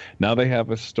mod, now they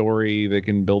have a story they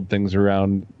can build things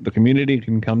around, the community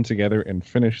can come together and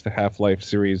finish the Half-Life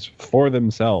series for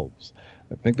themselves.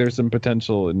 I think there's some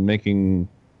potential in making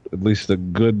at least a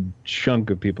good chunk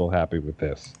of people happy with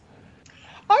this.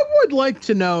 I would like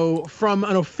to know from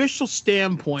an official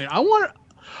standpoint, I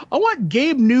want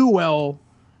Gabe Newell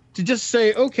to just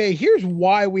say, okay, here's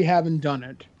why we haven't done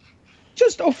it.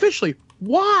 Just officially,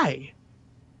 why?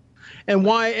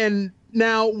 And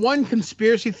now one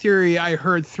conspiracy theory I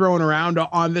heard thrown around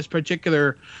on this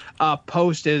particular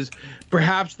post is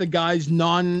perhaps the guy's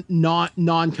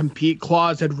non-compete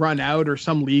clause had run out, or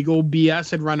some legal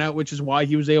BS had run out, which is why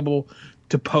he was able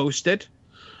to post it.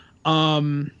 I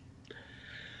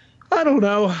don't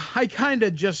know.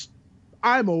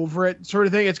 I'm over it sort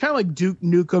of thing. It's kind of like Duke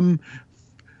Nukem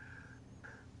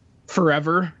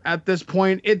Forever at this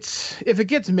point. If it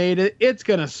gets made, it's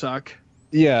gonna suck.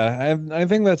 Yeah, I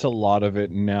think that's a lot of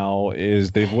it now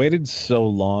is they've waited so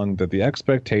long that the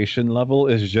expectation level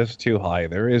is just too high.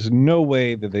 There is no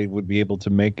way that they would be able to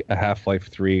make a Half-Life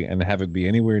 3 and have it be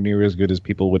anywhere near as good as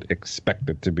people would expect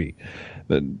it to be.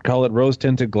 Call it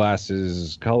rose-tinted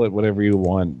glasses, call it whatever you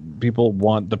want. People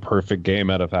want the perfect game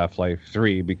out of Half-Life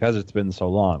 3 because it's been so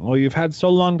long. Well, you've had so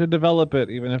long to develop it,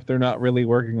 even if they're not really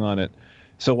working on it.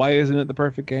 So why isn't it the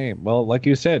perfect game? Well, like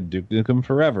you said, Duke Nukem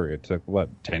Forever. It took,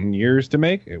 10 years to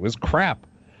make? It was crap.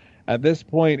 At this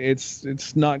point,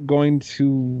 it's not going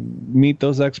to meet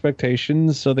those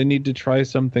expectations, so they need to try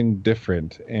something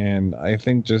different. And I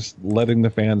think just letting the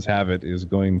fans have it is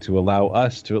going to allow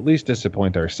us to at least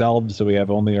disappoint ourselves, so we have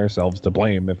only ourselves to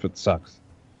blame if it sucks.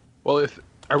 Well,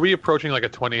 are we approaching like a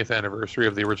 20th anniversary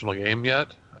of the original game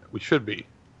yet? We should be.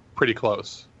 Pretty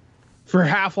close. For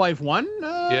Half-Life 1?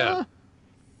 Yeah.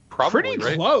 Probably, pretty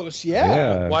right? close,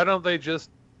 yeah. Why don't they just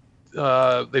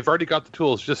they've already got the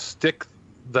tools, just stick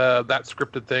that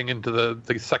scripted thing into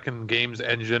the second game's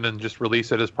engine and just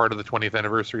release it as part of the 20th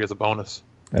anniversary as a bonus.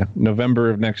 Yeah, November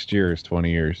of next year is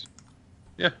 20 years.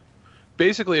 Yeah.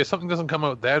 Basically, if something doesn't come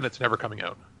out then, it's never coming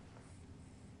out.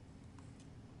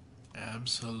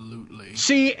 Absolutely.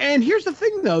 See, and here's the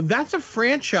thing, though. That's a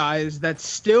franchise that's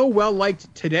still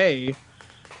well-liked today.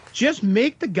 Just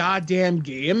make the goddamn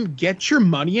game, get your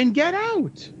money, and get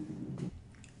out.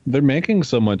 They're making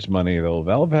so much money, though.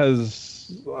 Valve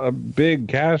has a big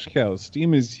cash cow.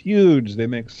 Steam is huge. They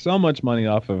make so much money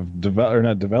off of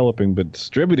not developing, but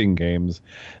distributing games.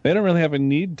 They don't really have a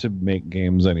need to make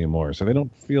games anymore, so they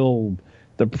don't feel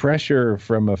the pressure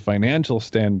from a financial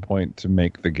standpoint to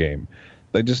make the game.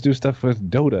 They just do stuff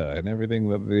with Dota and everything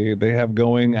that they have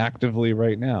going actively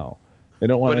right now. They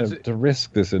don't want to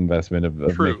risk this investment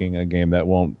of making a game that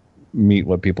won't meet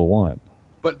what people want.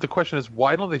 But the question is,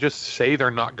 why don't they just say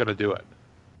they're not going to do it?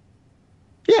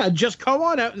 Yeah, just come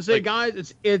on out and say,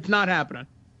 guys, it's not happening.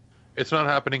 It's not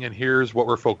happening, and here's what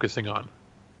we're focusing on.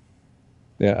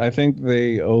 Yeah, I think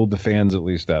they owe the fans at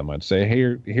least that much. Say,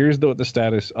 hey, here's what the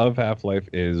status of Half-Life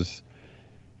is.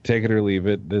 Take it or leave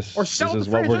it. This is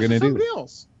what we're going to do.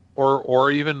 Else. Or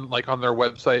even like on their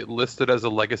website, listed as a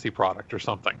legacy product or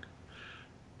something.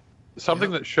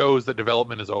 Something that shows that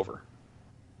development is over.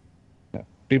 Yeah.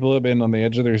 People have been on the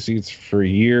edge of their seats for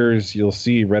years. You'll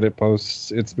see Reddit posts.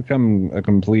 It's become a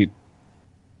complete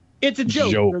It's a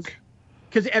joke.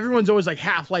 Because everyone's always like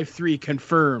Half-Life 3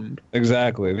 confirmed.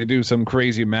 Exactly. They do some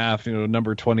crazy math,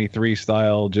 number 23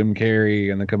 style, Jim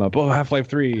Carrey, and they come up, Half-Life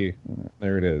 3.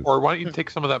 There it is. Or why don't you take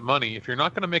some of that money? If you're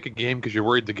not going to make a game because you're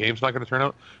worried the game's not going to turn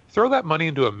out, throw that money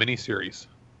into a mini-series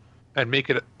and make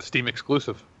it Steam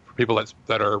exclusive for people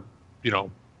that are,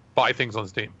 buy things on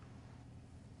Steam.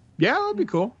 Yeah, that'd be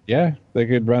cool. Yeah, they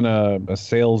could run a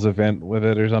sales event with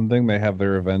it or something. They have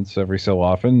their events every so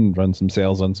often, run some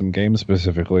sales on some games,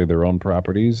 specifically their own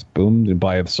properties. Boom, you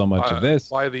buy so much of this.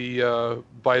 Buy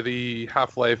the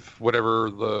Half-Life,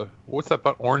 what's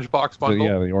that, orange box bundle?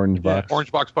 The orange box. Yeah,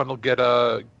 orange box bundle, get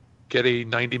a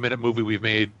 90-minute movie we've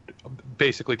made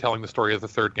basically telling the story of the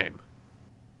third game.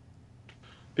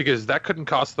 Because that couldn't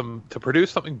cost them to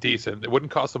produce something decent. It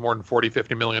wouldn't cost them more than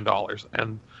 $40-50 million.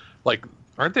 And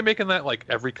aren't they making that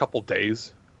every couple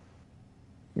days?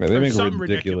 Yeah, they make a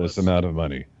ridiculous amount of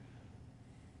money.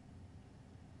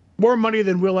 More money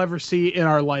than we'll ever see in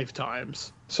our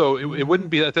lifetimes. So it wouldn't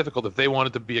be that difficult if they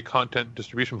wanted to be a content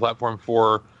distribution platform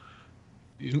for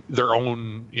their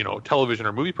own, television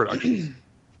or movie production.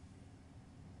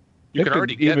 You can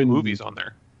already get movies on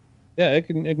there. Yeah, it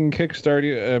can kickstart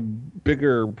a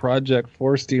bigger project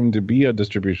for Steam to be a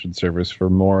distribution service for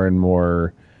more and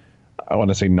more, I want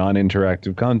to say,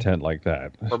 non-interactive content like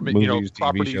that. Or, movies,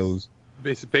 TV shows.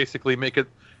 Basically make it,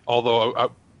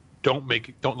 although don't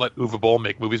let Uwe Boll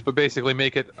make movies, but basically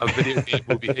make it a video game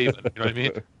movie haven. You know what I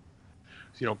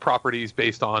mean? Properties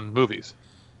based on movies.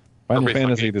 Final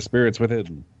Fantasy, The Spirits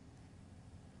Within.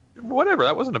 Whatever,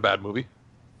 that wasn't a bad movie.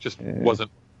 Just wasn't,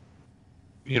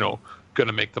 going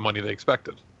to make the money they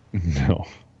expected. No.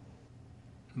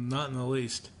 Not in the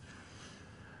least.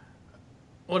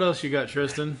 What else you got,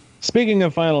 Tristan? Speaking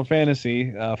of Final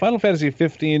Fantasy, Final Fantasy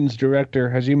XV's director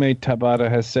Hajime Tabata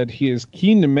has said he is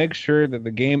keen to make sure that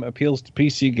the game appeals to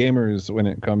PC gamers when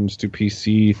it comes to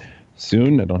PC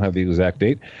soon. I don't have the exact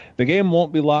date. The game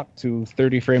won't be locked to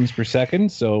 30 frames per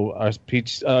second, so us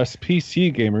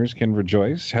PC gamers can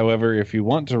rejoice. However, if you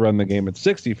want to run the game at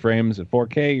 60 frames at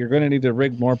 4K, you're going to need a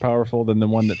rig more powerful than the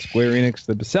one that Square Enix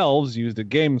themselves used at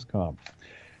Gamescom.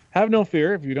 Have no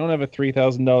fear, if you don't have a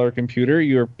 $3,000 computer,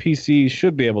 your PC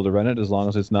should be able to run it as long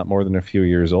as it's not more than a few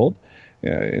years old.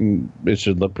 And it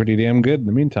should look pretty damn good in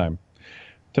the meantime.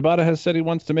 Tabata has said he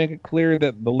wants to make it clear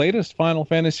that the latest Final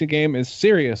Fantasy game is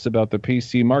serious about the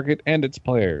PC market and its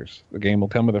players. The game will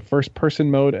come with a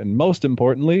first-person mode and, most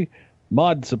importantly,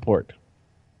 mod support.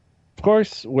 Of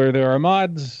course, where there are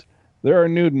mods, there are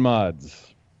nude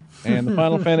mods. And the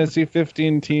Final Fantasy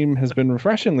 15 team has been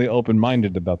refreshingly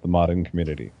open-minded about the modding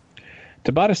community.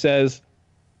 Tabata says,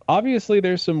 obviously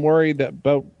there's some worry that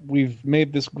we've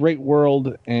made this great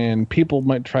world and people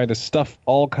might try to stuff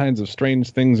all kinds of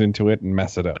strange things into it and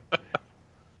mess it up.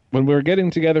 When we were getting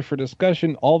together for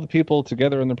discussion, all the people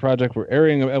together on the project were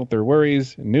airing out their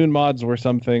worries. Nude mods were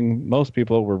something most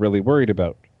people were really worried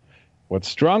about. What's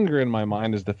stronger in my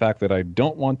mind is the fact that I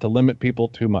don't want to limit people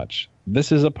too much.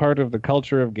 This is a part of the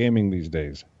culture of gaming these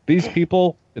days. These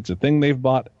people, it's a thing they've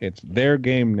bought. It's their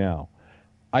game now.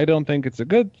 I don't think it's a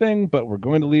good thing, but we're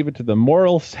going to leave it to the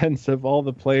moral sense of all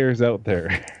the players out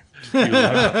there.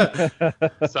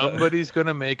 Somebody's going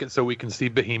to make it so we can see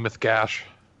Behemoth Gash.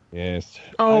 Yes.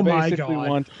 Oh, I my basically God.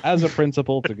 want, as a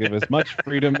principle, to give as much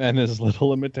freedom and as little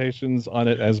limitations on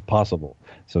it as possible.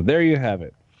 So there you have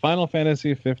it. Final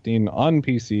Fantasy 15 on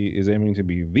PC is aiming to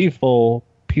be the full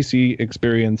PC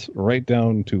experience, right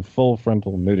down to full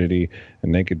frontal nudity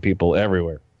and naked people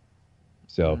everywhere.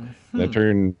 So that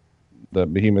turned the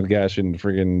Behemoth Gash into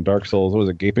friggin' Dark Souls. What was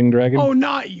it, Gaping Dragon? Oh,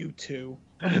 not you two.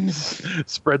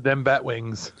 Spread them bat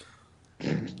wings.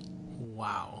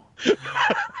 Wow.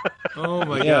 Oh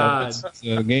my God. It's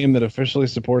a game that officially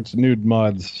supports nude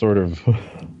mods, sort of.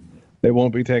 They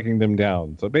won't be taking them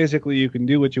down. So basically, you can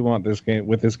do what you want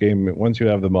with this game once you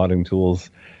have the modding tools.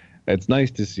 It's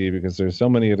nice to see because there's so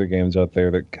many other games out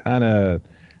there that kind of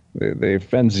they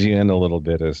fence you in a little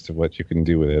bit as to what you can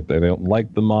do with it. They don't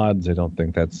like the mods. They don't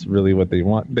think that's really what they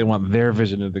want. They want their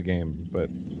vision of the game. But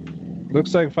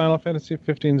looks like Final Fantasy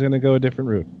 15 is going to go a different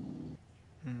route.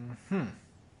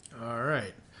 All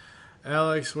right.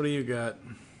 Alex, what do you got?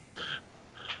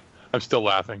 I'm still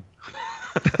laughing.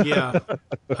 Yeah,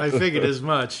 I figured as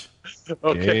much.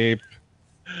 Okay.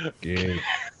 Gape.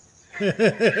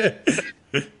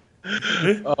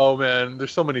 Oh man,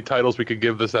 there's so many titles we could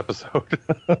give this episode.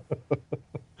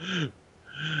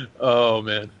 Oh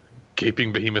man,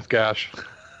 Gaping Behemoth Gash.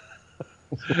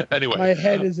 Anyway, My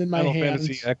head is in my Final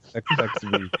hands. Fantasy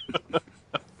XXV.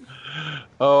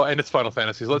 Oh, and it's Final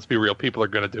Fantasy. So let's be real. People are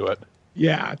going to do it.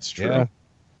 Yeah, it's true. Yeah.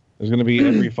 There's going to be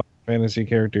every Final Fantasy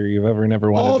character you've ever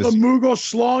never wanted Oh, to the see. Moogle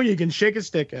Schlong you can shake a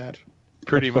stick at.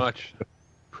 Pretty much.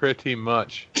 Pretty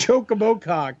much. Chocobo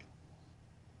cock.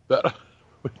 That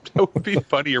would be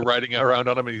funny. You're riding around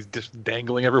on him and he's just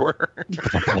dangling everywhere.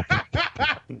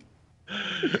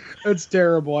 It's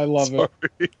terrible. I love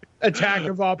it. Attack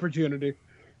of opportunity.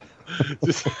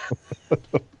 Just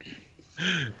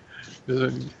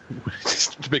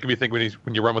making me think when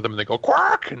you run with them and they go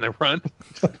quack and they run.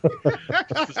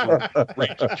 Just a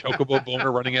raging chocobo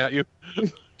boner running at you.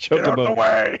 Get out of the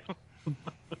way.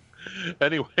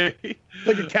 Anyway,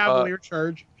 Like a cavalier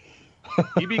charge.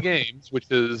 EB Games, which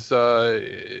is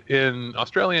in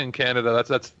Australia and Canada,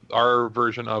 that's our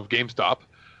version of GameStop.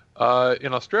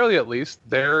 In Australia, at least,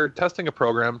 they're testing a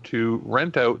program to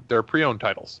rent out their pre-owned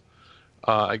titles.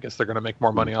 I guess they're going to make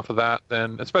more money off of that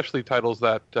than, especially titles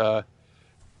that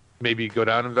maybe go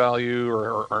down in value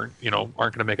or aren't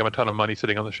going to make them a ton of money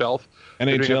sitting on the shelf.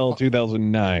 NHL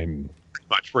 2009.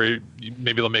 Much where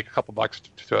maybe they'll make a couple bucks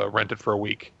to rent it for a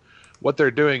week. What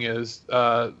they're doing is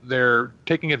they're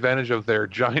taking advantage of their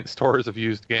giant stores of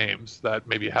used games that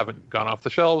maybe haven't gone off the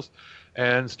shelves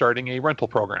and starting a rental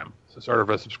program. So sort of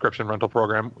a subscription rental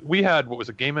program. We had, what was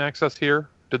it, Game Access here?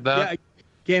 Did that?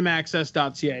 Yeah,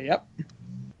 GameAccess.ca, yep.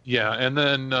 Yeah, and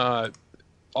then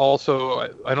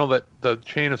also, I know that the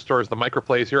chain of stores, the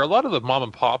Microplays here, a lot of the mom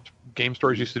and pop game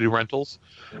stores used to do rentals,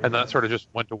 and that sort of just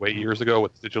went away years ago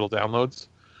with digital downloads.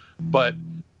 But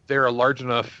they're a large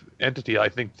enough entity. I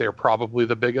think they're probably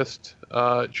the biggest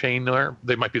chain there.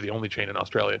 They might be the only chain in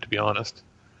Australia, to be honest.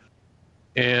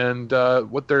 And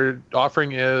what they're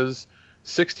offering is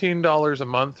 $16 a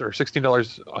month, or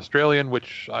 $16 Australian,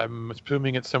 which I'm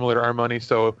assuming it's similar to our money.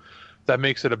 So that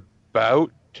makes it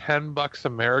about $10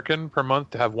 American per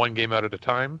month to have one game out at a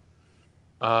time,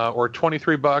 or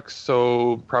 $23.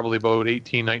 So probably about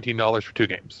 $19 for two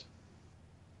games.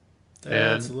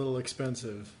 That's a little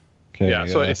expensive. Okay, Yeah,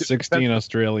 so 16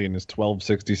 Australian is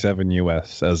 $12.67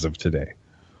 US as of today.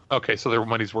 Okay, so their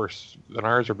money's worse than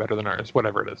ours or better than ours,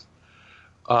 whatever it is.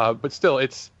 But still,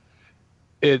 it's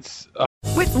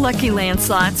With Lucky Land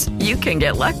Slots, you can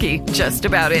get lucky just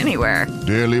about anywhere.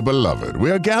 Dearly beloved,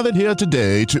 we are gathered here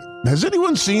today to... Has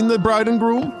anyone seen the bride and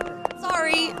groom?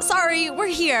 Sorry, we're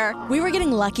here. We were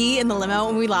getting lucky in the limo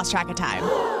and we lost track of time.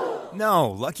 No,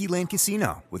 Lucky Land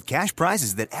Casino, with cash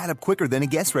prizes that add up quicker than a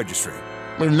guest registry.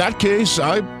 In that case,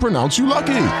 I pronounce you lucky.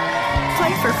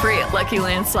 Play for free at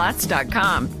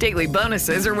LuckyLandSlots.com. Daily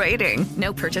bonuses are waiting.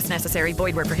 No purchase necessary.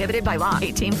 Void where prohibited by law.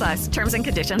 18 plus. Terms and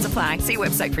conditions apply. See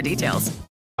website for details.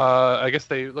 I guess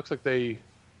looks like they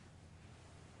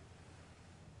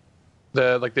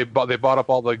bought up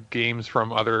all the games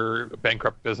from other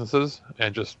bankrupt businesses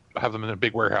and just have them in a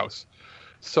big warehouse.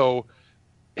 So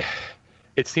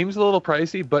it seems a little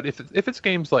pricey, but if it's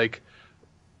games like,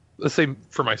 let's say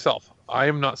for myself, I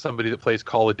am not somebody that plays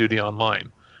Call of Duty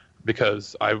online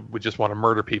because I would just want to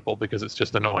murder people because it's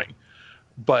just annoying.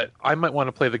 But I might want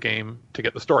to play the game to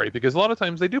get the story, because a lot of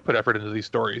times they do put effort into these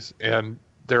stories and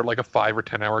they're like a 5 or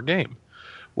 10 hour game.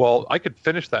 Well, I could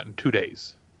finish that in 2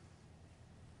 days.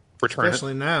 Return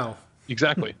Especially now.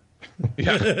 Exactly.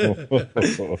 Yeah. I could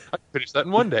finish that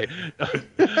in 1 day.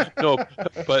 No,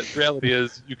 but reality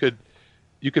is you could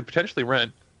potentially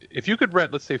rent, if you could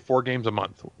rent, let's say 4 games a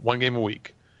month, 1 game a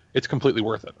week, it's completely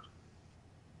worth it.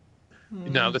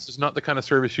 Now, this is not the kind of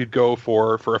service you'd go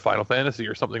for a Final Fantasy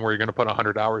or something where you're going to put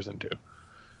 100 hours into.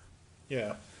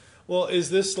 Yeah. Well, is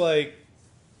this like,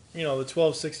 the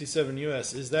 $12.67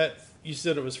 US? Is that, you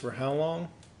said it was for how long?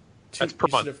 That's per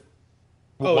month.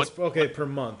 It's okay, per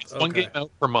month. It's 1 game out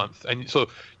per month, and so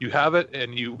you have it,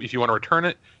 and if you want to return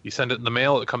it, you send it in the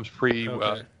mail. It comes pre.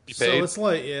 Okay. Paid. So it's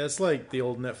like the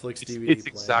old Netflix DVD. It's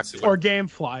exactly or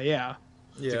GameFly, yeah.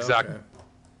 Yeah, exactly. Okay.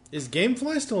 Is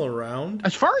GameFly still around?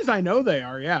 As far as I know, they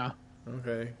are. Yeah.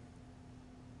 Okay.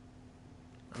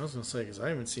 I was gonna say, because I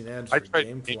haven't seen ads I for tried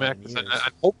GameFly Game in Access, years.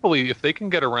 and hopefully, if they can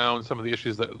get around some of the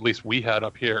issues that at least we had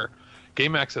up here,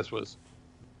 Game Access was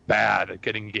bad at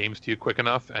getting games to you quick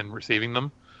enough and receiving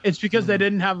them. It's because they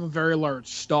didn't have a very large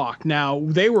stock. Now,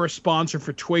 they were a sponsor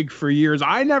for Twig for years.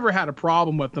 I never had a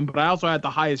problem with them, but I also had the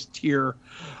highest tier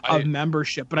of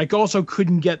membership. But I also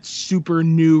couldn't get super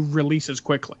new releases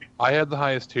quickly. I had the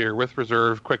highest tier with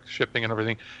reserve, quick shipping, and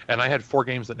everything, and I had 4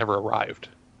 games that never arrived.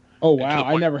 Oh, wow.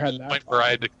 I never had that. Point where I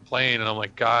had to complain, and I'm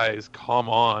like, guys, come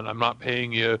on. I'm not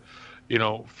paying you,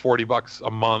 $40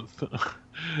 a month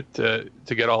to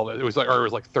get all that. It was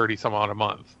like 30 some odd a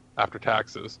month after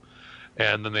taxes.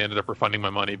 And then they ended up refunding my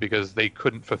money because they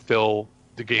couldn't fulfill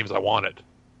the games I wanted.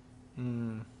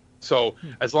 So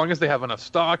as long as they have enough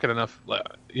stock and enough,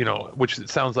 which it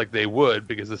sounds like they would,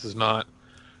 because this is not,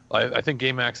 I think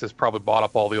Game Access probably bought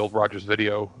up all the old Rogers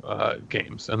Video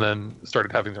games and then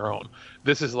started having their own.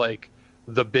 This is like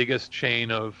the biggest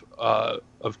chain of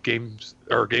games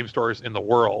or game stores in the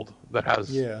world that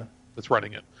has that's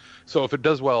running it. So if it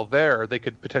does well there, they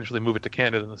could potentially move it to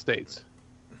Canada and the States.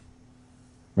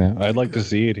 Yeah, I'd like to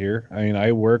see it here. I mean,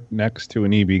 I work next to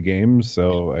an EB Games,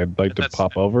 so I'd like to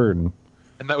pop over and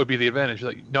that would be the advantage.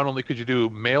 Like, not only could you do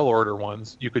mail order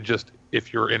ones, you could just,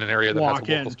 if you're in an area that has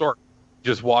a local store,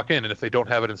 just walk in, and if they don't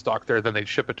have it in stock there, then they'd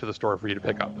ship it to the store for you to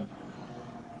pick up.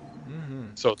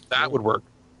 So that would work.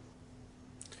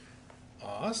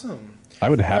 Awesome. I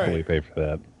would happily pay for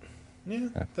that. Yeah,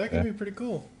 that could be pretty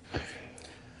cool.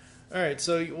 All right,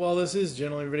 so while this is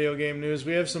generally video game news,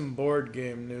 we have some board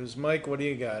game news. Mike, what do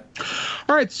you got?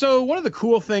 All right, so one of the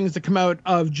cool things that come out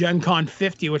of Gen Con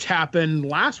 50, which happened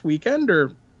last weekend,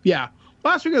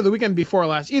 last weekend or the weekend before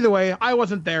last. Either way, I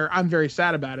wasn't there. I'm very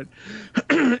sad about it.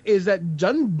 Is that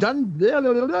Dungeons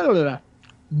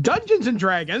and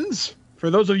Dragons, for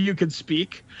those of you who can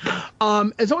speak,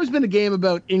 has always been a game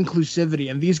about inclusivity.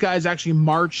 And these guys actually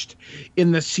marched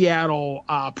in the Seattle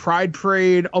Pride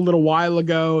Parade a little while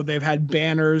ago. They've had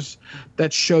banners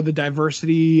that show the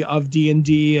diversity of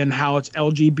D&D and how it's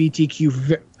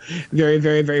LGBTQ very,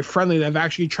 very, very friendly. They've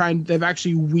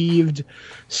actually weaved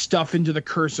stuff into the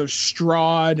Curse of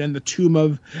Strahd and the Tomb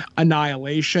of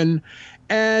Annihilation.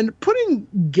 And putting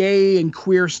gay and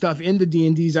queer stuff into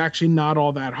D&D is actually not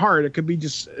all that hard. It could be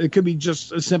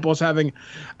just as simple as having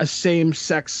a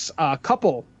same-sex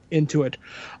couple into it.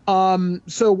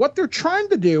 So what they're trying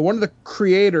to do, one of the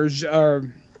creators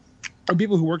or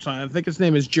people who works on it, I think his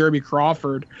name is Jeremy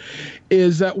Crawford,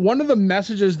 is that one of the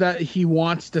messages that he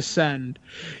wants to send,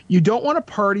 you don't want a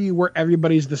party where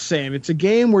everybody's the same. It's a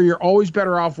game where you're always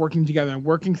better off working together and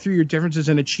working through your differences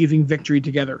and achieving victory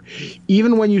together,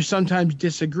 even when you sometimes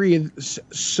disagree.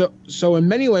 So in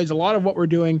many ways, a lot of what we're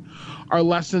doing are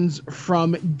lessons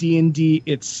from D&D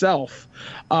itself.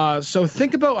 So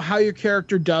think about how your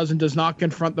character does and does not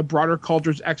confront the broader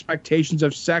culture's expectations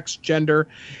of sex, gender,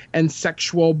 and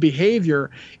sexual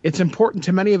behavior. It's important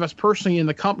to many of us personally in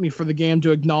the company for the game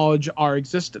to acknowledge our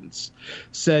existence,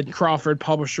 said Crawford,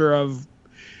 publisher of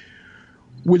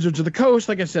Wizards of the Coast,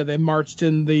 like I said, they marched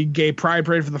in the Gay Pride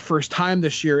Parade for the first time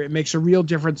this year. It makes a real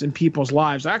difference in people's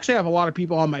lives. I actually have a lot of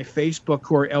people on my Facebook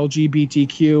who are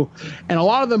LGBTQ, and a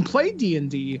lot of them play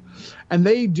D&D, and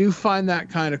they do find that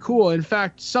kind of cool. In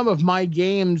fact, some of my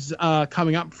games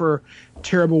coming up for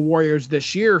Terrible Warriors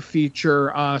this year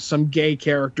feature some gay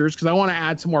characters, because I want to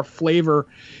add some more flavor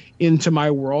into my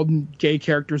world. And gay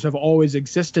characters have always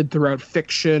existed throughout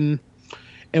fiction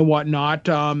and whatnot.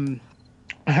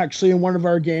 Actually, in one of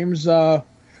our games,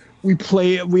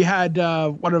 we had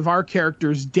one of our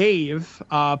characters, Dave,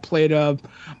 played a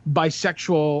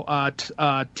bisexual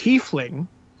tiefling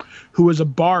who was a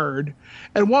bard.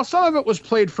 And while some of it was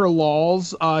played for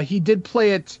lols, he did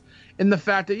play it in the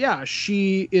fact that, yeah,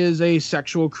 she is a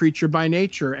sexual creature by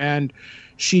nature, and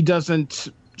she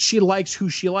likes who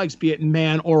she likes, be it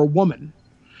man or woman.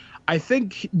 I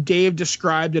think Dave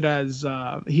described it as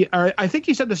I think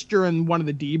he said this during one of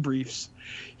the debriefs.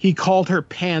 He called her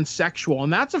pansexual,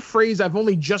 and that's a phrase I've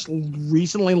only just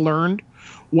recently learned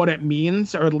what it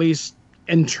means, or at least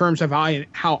in terms of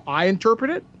how I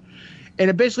interpret it. And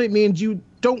it basically means you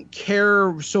don't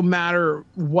care, so matter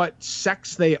what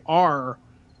sex they are,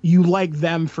 you like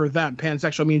them for them.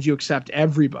 Pansexual means you accept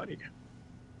everybody.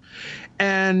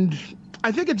 And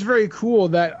I think it's very cool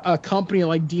that a company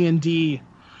like D&D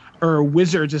or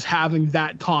Wizards is having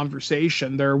that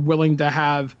conversation. They're willing to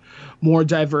have more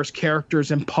diverse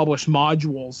characters and publish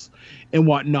modules and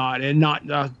whatnot, and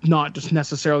not just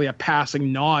necessarily a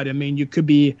passing nod. I mean, you could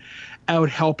be out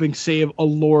helping save a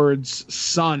lord's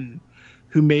son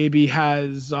who maybe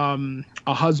has a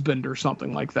husband or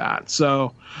something like that.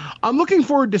 So I'm looking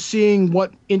forward to seeing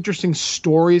what interesting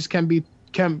stories can be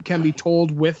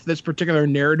told with this particular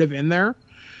narrative in there.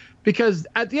 Because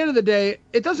at the end of the day,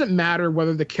 it doesn't matter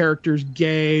whether the character's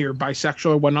gay or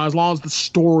bisexual or whatnot, as long as the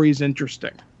story's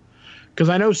interesting. Because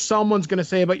I know someone's going to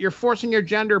say, but you're forcing your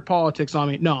gender politics on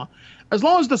me. No, as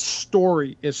long as the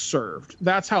story is served,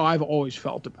 that's how I've always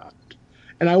felt about it.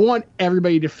 And I want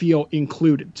everybody to feel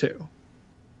included too.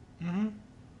 Mm-hmm.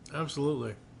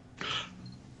 Absolutely.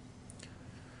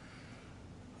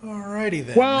 Alrighty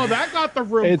then. Well, that got the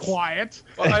room quiet.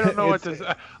 Well, I don't know what to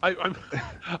say.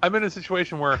 I'm in a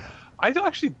situation where I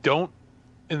actually don't,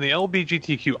 in the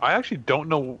LGBTQ, I actually don't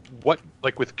know what,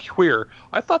 like with queer,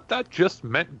 I thought that just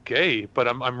meant gay, but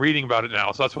I'm reading about it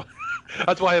now, so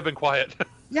that's why I've been quiet.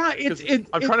 Yeah,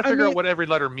 I'm trying to figure out what every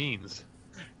letter means.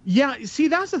 Yeah, see,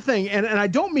 that's the thing, and I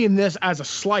don't mean this as a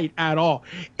slight at all.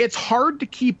 It's hard to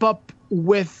keep up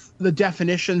with the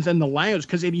definitions and the language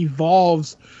because it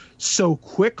evolves so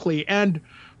quickly. And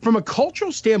from a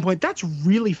cultural standpoint, that's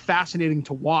really fascinating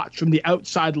to watch from the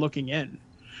outside looking in,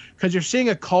 because you're seeing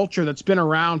a culture that's been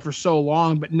around for so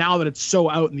long, but now that it's so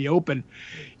out in the open,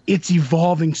 it's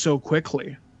evolving so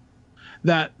quickly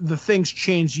that the things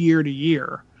change year to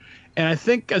year. And I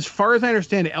think, as far as I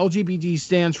understand it, LGBT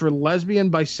stands for lesbian,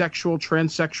 bisexual,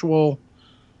 transsexual,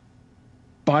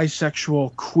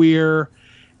 bisexual, queer,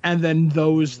 and then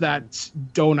those that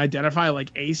don't identify,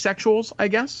 like asexuals, I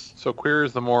guess. So queer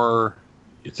is the more,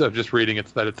 it's just reading,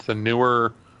 it's that it's the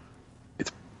newer,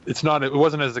 it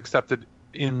wasn't as accepted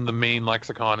in the main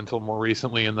lexicon until more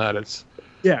recently, in that it's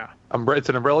an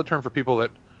umbrella term for people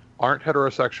that aren't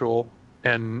heterosexual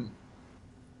and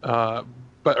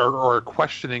but are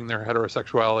questioning their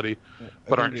heterosexuality,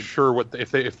 but aren't sure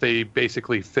if they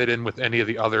basically fit in with any of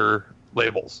the other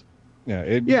labels. Yeah,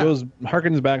 it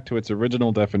harkens back to its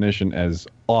original definition as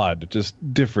odd, just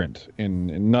different,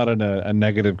 in not in a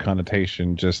negative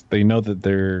connotation. Just they know that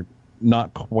they're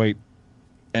not quite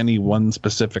any one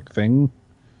specific thing.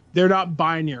 They're not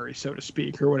binary, so to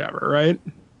speak, or whatever, right?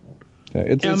 Yeah,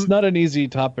 it's not an easy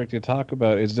topic to talk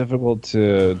about. It's difficult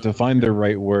to find the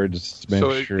right words to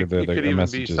make sure that it could even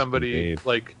message be somebody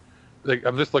like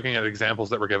I'm just looking at examples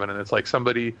that were given, and it's like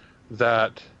somebody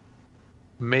that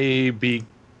may be.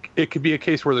 It could be a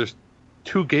case where there's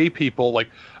two gay people, like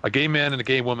a gay man and a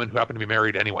gay woman, who happen to be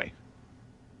married anyway.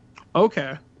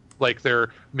 Okay. Like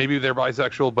they're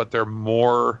bisexual, but they're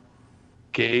more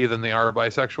gay than they are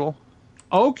bisexual.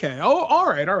 Okay. Oh, all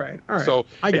right. So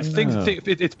I guess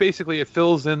it's basically, it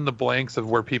fills in the blanks of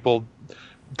where people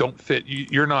don't fit.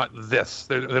 You're not this.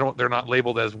 They're not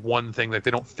labeled as one thing. That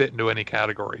they don't fit into any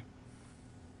category.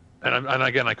 And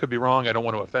again, I could be wrong. I don't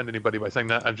want to offend anybody by saying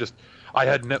that. I'd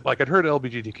heard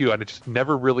LGBTQ, and I just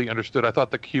never really understood. I thought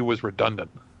the Q was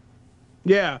redundant.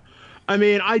 Yeah, I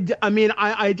mean, I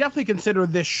definitely consider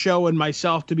this show and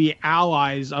myself to be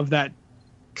allies of that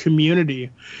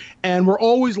community, and we're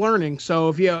always learning. So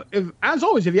if you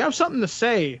have something to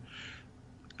say,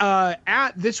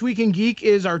 at This Week in Geek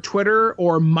is our Twitter,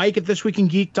 or Mike at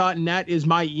thisweekingeek.net is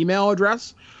my email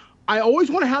address. I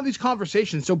always want to have these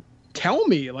conversations. So tell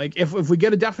me, like, if we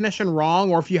get a definition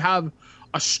wrong, or if you have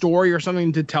a story or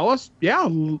something to tell us,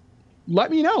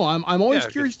 let me know. I'm always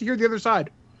curious to hear the other side.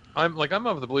 I'm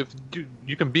of the belief, dude,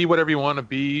 you can be whatever you want to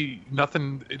be.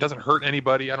 Nothing, it doesn't hurt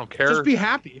anybody. I don't care. Just be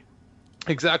happy.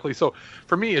 Exactly. So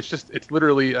for me, it's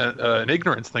literally an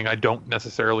ignorance thing. I don't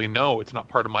necessarily know. It's not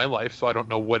part of my life, so I don't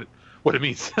know what it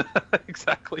means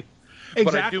exactly.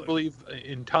 But I do believe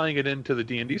in tying it into the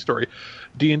D&D story.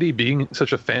 D&D being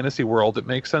such a fantasy world, it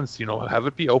makes sense. Have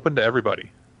it be open to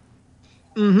everybody.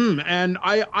 Mm-hmm. And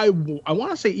I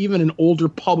want to say even in older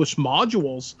published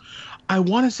modules, I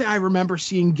want to say I remember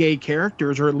seeing gay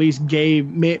characters, or at least gay,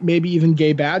 maybe even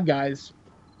gay bad guys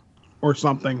or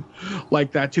something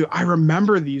like that too. I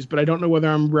remember these, but I don't know whether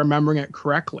I'm remembering it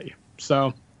correctly.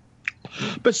 So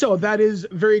that is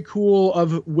very cool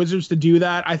of Wizards to do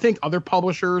that. I think other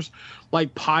publishers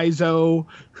like Paizo,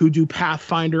 who do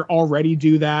Pathfinder, already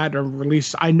do that, or at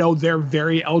least I know they're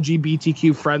very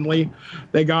LGBTQ friendly.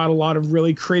 They got a lot of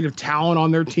really creative talent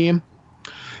on their team.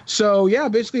 So yeah,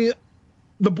 basically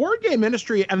the board game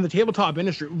industry and the tabletop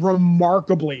industry,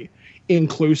 remarkably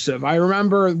inclusive. I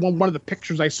remember one of the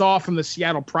pictures I saw from the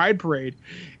Seattle Pride Parade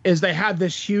is they had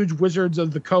this huge Wizards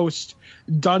of the Coast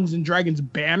Dungeons and Dragons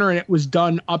banner, and it was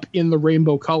done up in the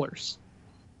rainbow colors.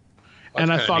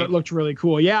 And I thought it looked really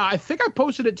cool. Yeah, I think I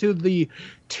posted it to the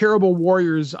Terrible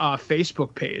Warriors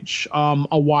Facebook page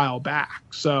a while back.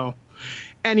 So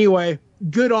anyway,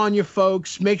 good on you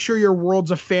folks. Make sure your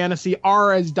worlds of fantasy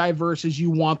are as diverse as you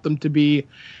want them to be,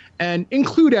 and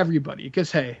include everybody,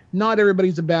 because hey, not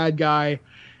everybody's a bad guy,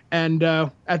 and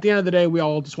at the end of the day, we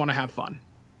all just want to have fun.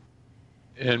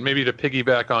 And maybe to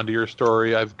piggyback onto your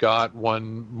story, I've got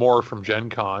one more from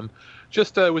Gen Con.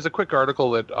 It was a quick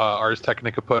article that Ars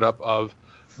Technica put up of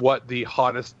what the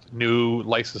hottest new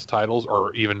licensed titles,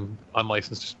 or even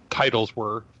unlicensed titles,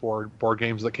 were for board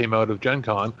games that came out of Gen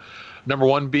Con. Number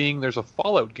one being there's a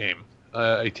Fallout game,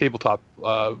 a tabletop,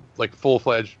 like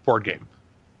full-fledged board game.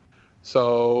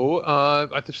 So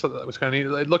I just thought that was kind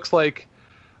of neat. It looks like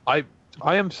I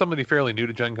am somebody fairly new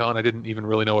to Gen Con. I didn't even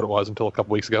really know what it was until a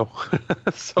couple weeks ago.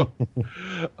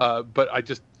 But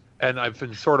I've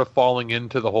been sort of falling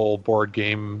into the whole board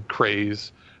game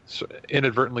craze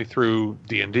inadvertently through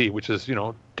D&D, which is,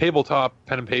 tabletop,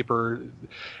 pen and paper.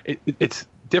 It's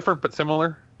different but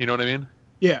similar. You know what I mean?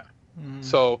 Yeah.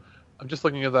 So I'm just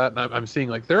looking at that, and I'm seeing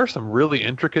like there are some really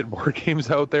intricate board games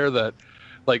out there that,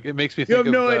 like, it makes me think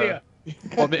you have no idea.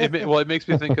 It makes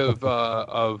me think of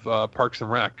Parks and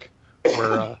Rec,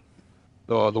 where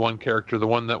the one character, the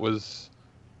one that was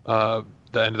that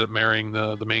ended up marrying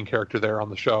the main character there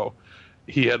on the show,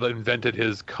 he had invented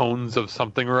his Cones of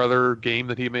something or other game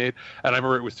that he made, and I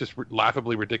remember it was just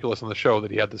laughably ridiculous on the show that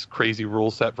he had this crazy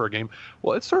rule set for a game.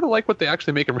 Well, it's sort of like what they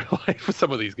actually make in real life with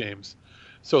some of these games.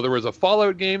 So there was a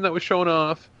Fallout game that was shown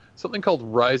off, something called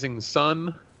Rising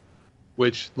Sun,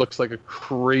 which looks like a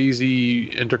crazy,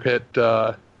 intricate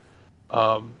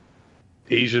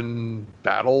Asian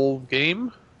battle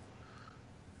game.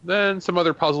 Then some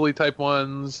other puzzly type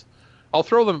ones. I'll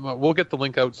throw them. We'll get the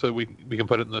link out so we can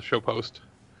put it in the show post.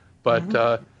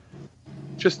 But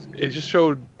it just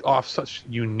showed off such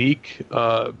unique,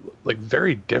 like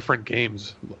very different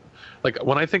games. Like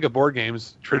when I think of board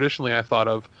games, traditionally I thought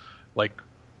of like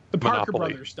the Parker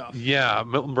Monopoly. Brothers stuff. Yeah,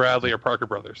 Milton Bradley or Parker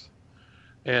Brothers.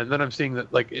 And then I'm seeing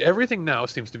that like everything now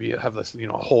seems to have this, a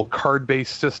whole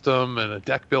card-based system and a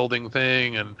deck building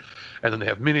thing, and then they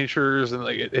have miniatures, and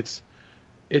like it's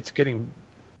getting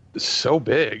so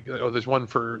big. There's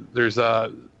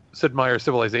Sid Meier's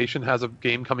Civilization has a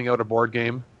game coming out, a board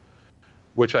game,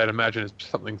 which I'd imagine is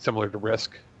something similar to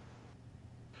Risk.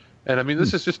 And I mean,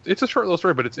 this is it's a short little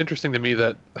story, but it's interesting to me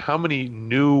that how many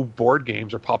new board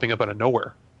games are popping up out of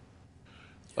nowhere.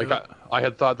 Like I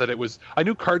had thought that I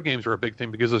knew card games were a big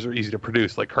thing because those are easy to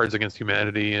produce, like Cards Against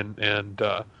Humanity and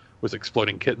was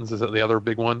Exploding Kittens, is that the other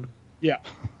big one? Yeah.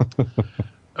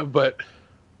 But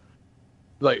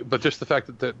just the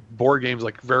fact that board games,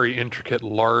 like very intricate,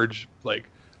 large, like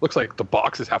looks like the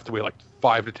boxes have to weigh like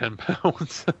 5 to 10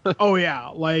 pounds. Oh yeah,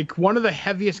 like one of the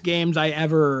heaviest games I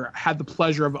ever had the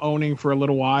pleasure of owning for a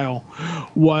little while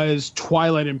was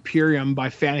Twilight Imperium by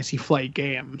Fantasy Flight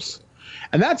Games.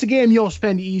 And that's a game you'll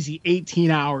spend easy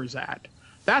 18 hours at.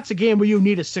 That's a game where you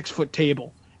need a 6-foot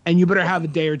table, and you better have a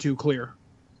day or two clear.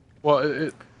 Well,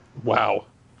 wow.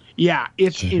 Yeah,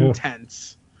 it's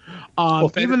intense. Even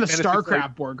the Fantasy StarCraft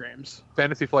Flight, board games.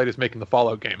 Fantasy Flight is making the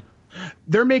Fallout game.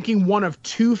 They're making one of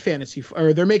two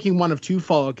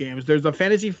Fallout games.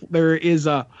 There is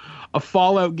a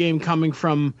Fallout game coming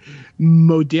from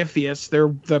Modiphius.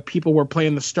 They're the people who are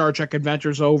playing the Star Trek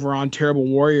Adventures over on Terrible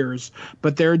Warriors,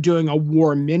 but they're doing a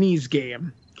War Minis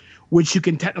game, which you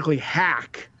can technically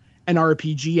hack an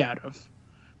RPG out of,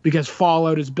 because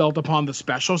Fallout is built upon the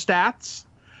special stats.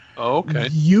 Oh, okay.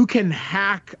 You can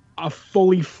hack a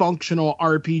fully functional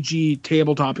RPG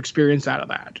tabletop experience out of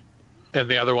that. And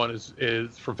the other one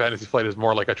is from Fantasy Flight is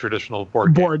more like a traditional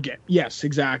board game. Yes,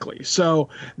 exactly. So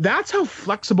that's how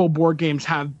flexible board games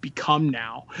have become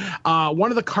now.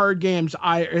 One of the card games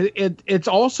it's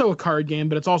also a card game,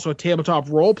 but it's also a tabletop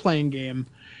role-playing game,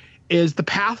 is the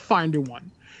Pathfinder one.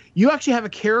 You actually have a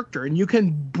character, and you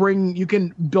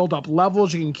can build up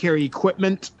levels, you can carry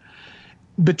equipment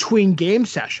between game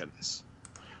sessions,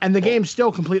 and the game's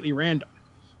still completely random.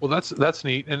 Well, that's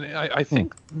neat, and I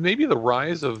think maybe the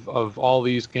rise of all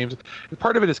these games,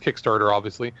 part of it is Kickstarter,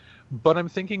 obviously, but I'm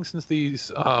thinking since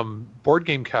these board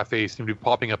game cafes seem to be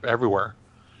popping up everywhere,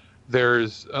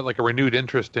 there's like a renewed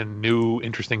interest in new,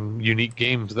 interesting, unique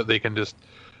games that they can just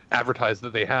advertise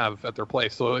that they have at their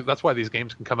place. So that's why these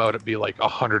games can come out at be like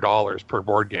 $100 per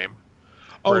board game.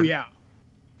 Oh, yeah.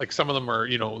 Like some of them are,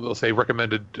 they'll say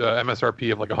recommended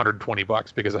MSRP of like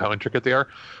 $120 because of how intricate they are.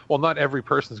 Well, not every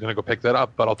person is going to go pick that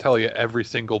up, but I'll tell you, every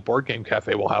single board game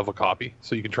cafe will have a copy,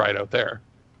 so you can try it out there.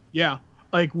 Yeah,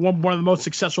 like one of the most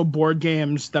successful board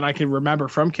games that I can remember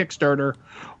from Kickstarter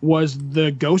was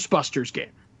the Ghostbusters game.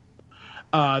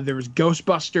 There was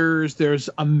Ghostbusters. There's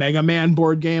a Mega Man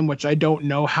board game, which I don't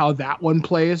know how that one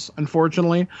plays,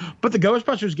 unfortunately. But the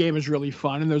Ghostbusters game is really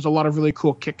fun, and there's a lot of really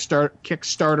cool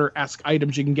Kickstarter-esque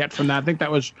items you can get from that. I think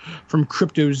that was from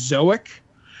Cryptozoic.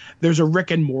 There's a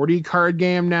Rick and Morty card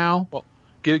game now. Well,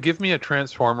 give me a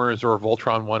Transformers or a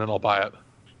Voltron one, and I'll buy it.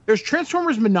 There's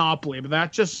Transformers Monopoly, but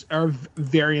that just are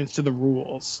variants to the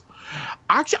rules.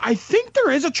 Actually, I think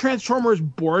there is a Transformers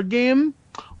board game,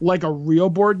 like a real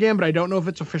board game, but I don't know if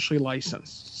it's officially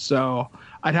licensed. So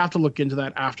I'd have to look into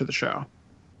that after the show.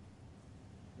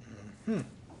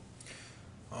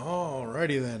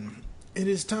 Alrighty then. It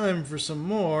is time for some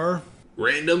more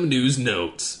random news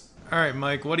notes. All right,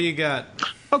 Mike, what do you got?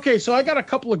 Okay, so I got a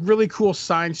couple of really cool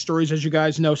science stories. As you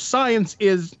guys know, science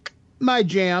is my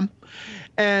jam.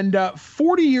 And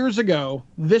 40 years ago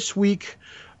this week,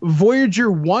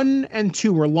 Voyager 1 and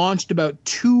 2 were launched about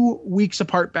 2 weeks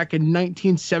apart back in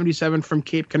 1977 from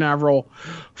Cape Canaveral,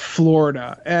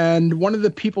 Florida. And one of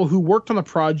the people who worked on the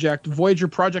project, Voyager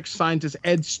project scientist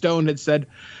Ed Stone, had said,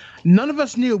 "None of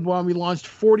us knew when we launched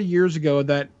 40 years ago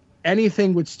that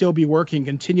anything would still be working,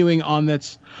 continuing on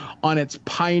its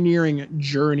pioneering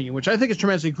journey," which I think is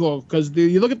tremendously cool, because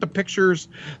you look at the pictures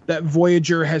that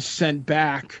Voyager has sent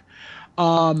back.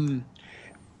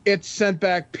 It sent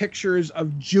back pictures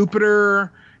of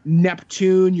Jupiter,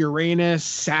 Neptune, Uranus,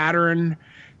 Saturn,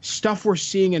 stuff we're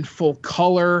seeing in full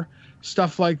color,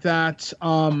 stuff like that.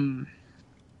 One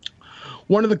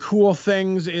of the cool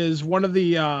things is one of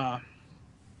the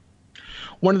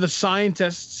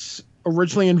scientists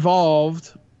originally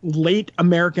involved, late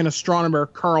American astronomer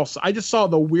Carl. I just saw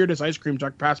the weirdest ice cream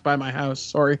truck pass by my house.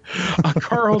 Sorry,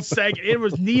 Carl Sagan. It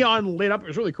was neon lit up. It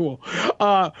was really cool.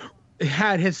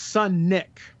 Had his son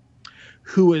Nick,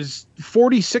 who is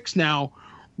 46 now,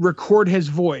 record his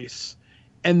voice,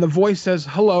 and the voice says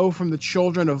hello from the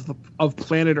children of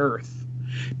planet Earth,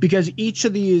 because each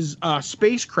of these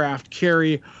spacecraft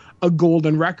carry a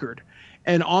golden record,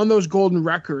 and on those golden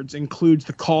records includes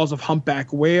the calls of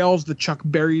humpback whales, the Chuck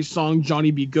Berry song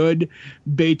Johnny Be Good,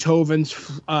 Beethoven's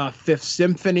Fifth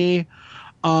Symphony,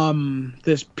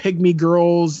 this Pygmy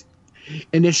Girls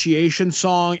initiation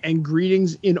song, and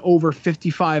greetings in over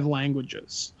 55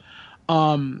 languages.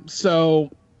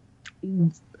 So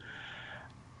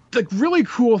the really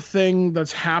cool thing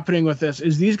that's happening with this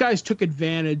is these guys took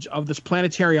advantage of this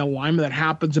planetary alignment that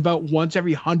happens about once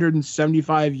every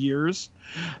 175 years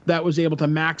that was able to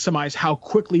maximize how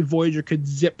quickly Voyager could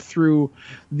zip through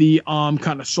the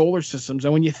kind of solar systems.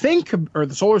 And when you think, or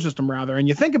the solar system rather, and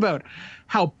you think about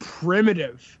how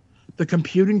primitive the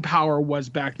computing power was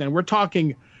back then, we're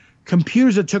talking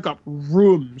computers that took up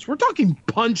rooms. We're talking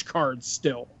punch cards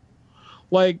still.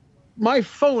 Like, my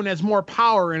phone has more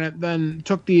power in it than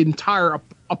took the entire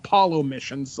Apollo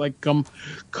missions, like,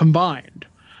 combined.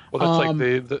 Well, that's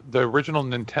like the original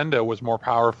Nintendo was more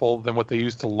powerful than what they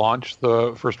used to launch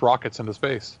the first rockets into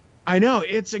space. I know.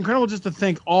 It's incredible just to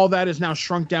think all that is now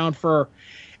shrunk down for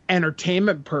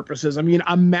entertainment purposes. I mean,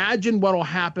 imagine what will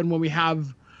happen when we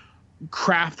have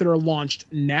craft that are launched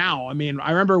now. I mean,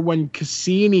 I remember when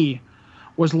Cassini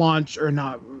was launched, or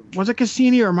not. Was it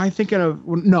Cassini, or am I thinking of...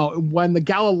 No, when the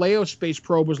Galileo space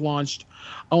probe was launched,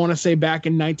 I want to say back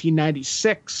in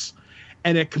 1996,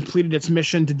 and it completed its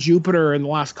mission to Jupiter in the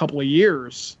last couple of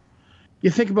years. You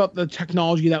think about the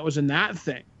technology that was in that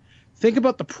thing. Think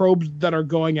about the probes that are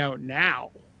going out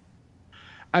now.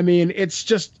 I mean, it's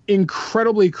just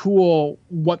incredibly cool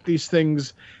what these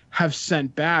things have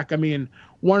sent back. I mean,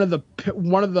 one of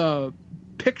the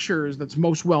pictures that's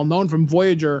most well known from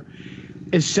Voyager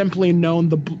is simply known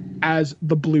as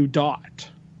the blue dot.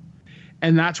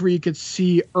 And that's where you could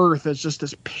see Earth as just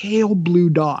this pale blue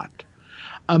dot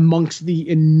amongst the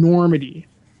enormity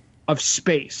of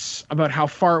space, about how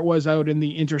far it was out in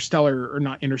the interstellar, or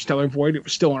not interstellar void. It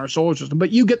was still in our solar system,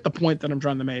 but you get the point that I'm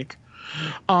trying to make.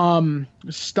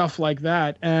 Stuff like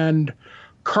that. And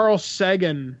Carl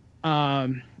Sagan,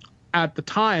 at the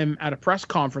time at a press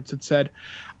conference, had said,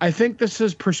 I think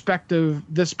this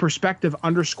perspective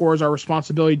underscores our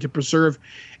responsibility to preserve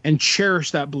and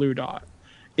cherish that blue dot.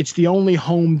 It's the only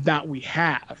home that we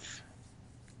have.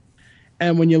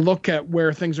 And when you look at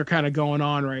where things are kind of going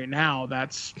on right now,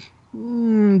 that's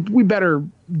we better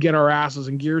get our asses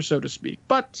in gear, so to speak.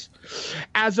 But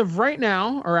as of right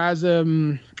now, or as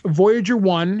Voyager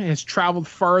 1 has traveled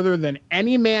farther than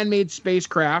any man-made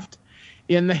spacecraft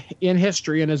in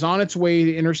history, and is on its way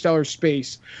to interstellar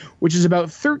space, which is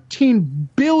about 13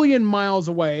 billion miles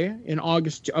away in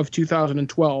August of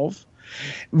 2012.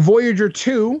 Voyager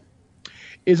 2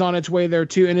 is on its way there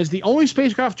too, and is the only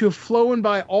spacecraft to have flown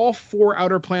by all 4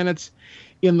 outer planets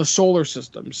in the solar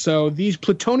system. So these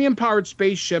plutonium-powered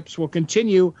spaceships will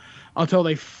continue until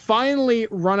they finally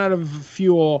run out of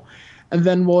fuel, and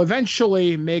then will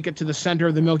eventually make it to the center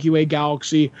of the Milky Way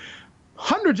galaxy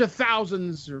hundreds of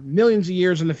thousands or millions of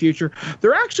years in the future.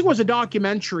 There actually was a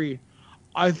documentary,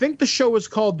 I think the show was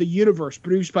called The Universe,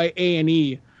 produced by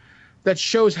A&E, that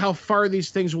shows how far these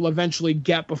things will eventually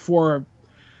get before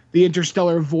the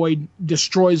interstellar void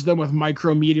destroys them with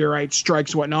micrometeorite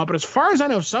strikes and whatnot. But as far as I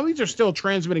know, some of these are still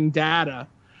transmitting data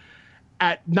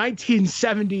at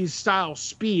 1970s style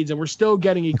speeds, and we're still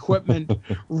getting equipment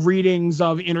readings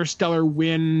of interstellar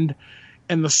wind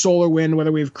and the solar wind,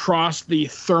 whether we've crossed the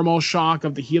thermal shock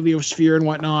of the heliosphere and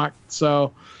whatnot.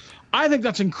 So I think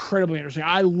that's incredibly interesting.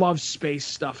 I love space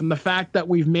stuff, and the fact that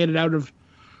we've made it out of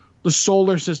the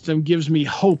solar system gives me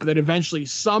hope that eventually,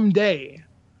 someday,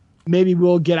 maybe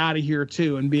we'll get out of here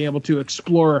too and be able to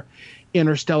explore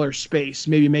interstellar space,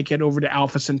 maybe make it over to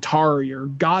Alpha Centauri, or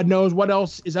God knows what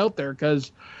else is out there,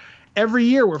 because every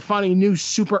year we're finding new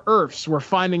super Earths. We're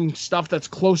finding stuff that's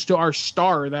close to our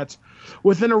star, that's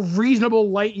within a reasonable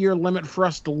light year limit for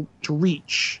us to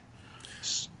reach.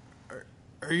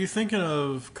 Are you thinking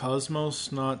of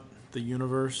Cosmos, not the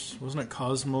Universe? Wasn't it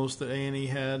Cosmos that A&E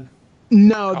had?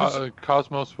 No.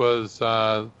 Cosmos was...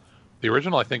 the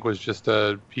original, I think, was just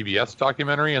a PBS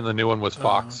documentary, and the new one was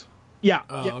Fox.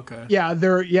 Okay. Yeah,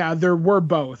 there were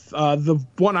both. The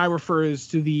one I refer is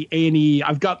to the A&E.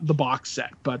 I've got the box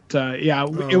set, but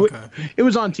it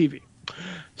was on TV.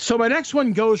 So my next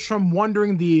one goes from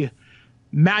wondering the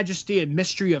majesty and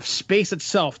mystery of space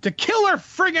itself to killer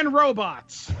friggin'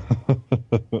 robots.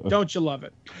 Don't you love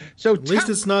it? So at least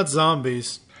it's not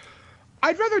zombies.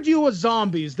 I'd rather deal with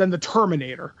zombies than the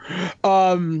Terminator.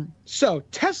 So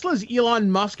Tesla's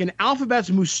Elon Musk and Alphabet's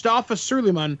Mustafa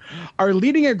Suleyman are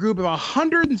leading a group of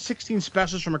 116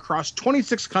 specialists from across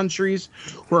 26 countries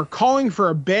who are calling for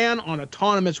a ban on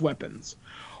autonomous weapons.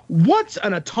 What's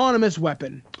an autonomous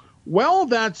weapon? Well,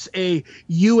 that's a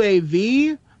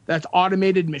UAV, that's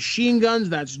automated machine guns,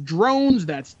 that's drones,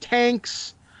 that's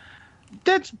tanks.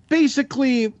 That's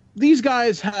basically, these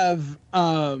guys have...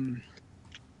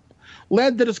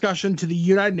 led the discussion to the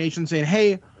United Nations saying,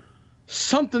 hey,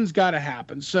 something's got to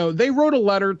happen. So they wrote a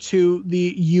letter to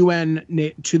the UN,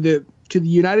 to the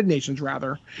United Nations,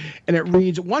 rather, and it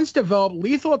reads, once developed,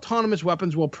 lethal autonomous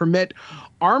weapons will permit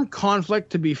armed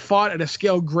conflict to be fought at a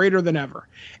scale greater than ever,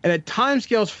 and at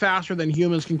timescales faster than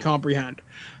humans can comprehend.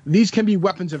 These can be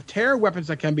weapons of terror, weapons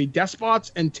that can be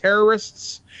despots and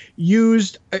terrorists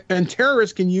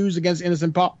can use against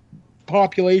innocent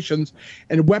populations,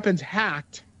 and weapons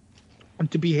hacked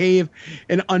to behave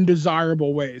in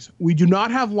undesirable ways. We do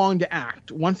not have long to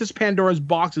act. Once this Pandora's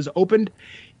box is opened,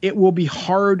 it will be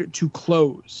hard to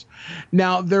close.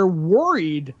 Now, they're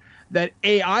worried that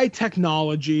AI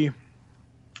technology,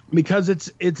 because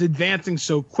it's advancing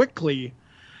so quickly,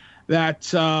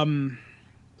 that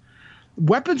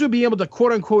weapons would be able to,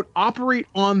 quote unquote, operate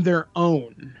on their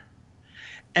own.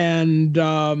 And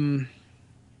I'm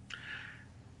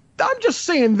just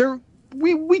saying,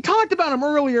 we talked about them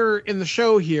earlier in the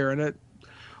show here, and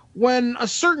when a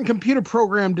certain computer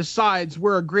program decides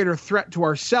we're a greater threat to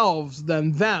ourselves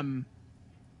than them,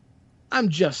 I'm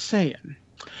just saying.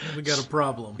 We got a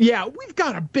problem. Yeah, we've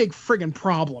got a big friggin'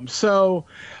 problem. So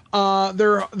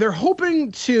they're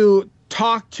hoping to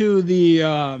talk to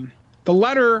the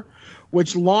letter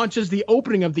which launches the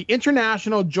opening of the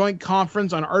International Joint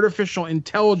Conference on Artificial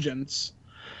Intelligence,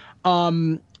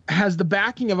 has the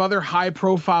backing of other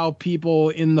high-profile people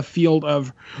in the field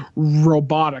of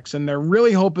robotics, and they're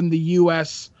really hoping the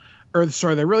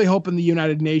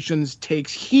United Nations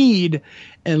takes heed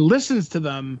and listens to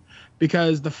them,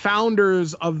 because the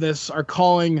founders of this are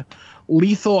calling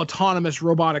lethal autonomous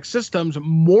robotic systems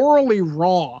morally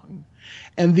wrong,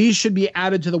 and these should be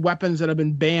added to the weapons that have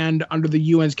been banned under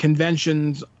the UN's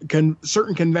conventions,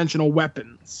 certain conventional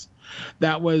weapons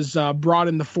that was brought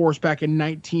into force back in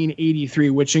 1983,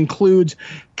 which includes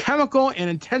chemical and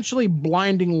intentionally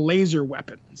blinding laser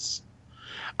weapons.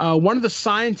 One of the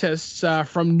scientists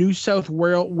from New South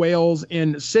Wales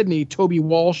in Sydney, Toby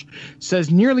Walsh, says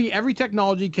nearly every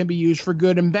technology can be used for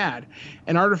good and bad,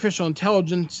 and artificial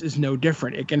intelligence is no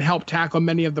different. It can help tackle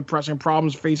many of the pressing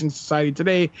problems facing society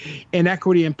today: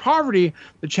 inequity and poverty,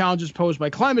 the challenges posed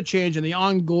by climate change, and the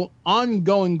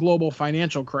ongoing global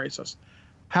financial crisis.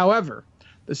 However,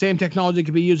 the same technology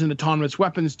can be used in autonomous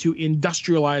weapons to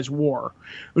industrialize war.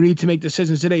 We need to make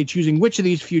decisions today choosing which of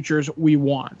these futures we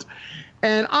want.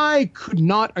 And I could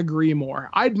not agree more.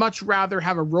 I'd much rather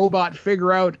have a robot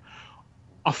figure out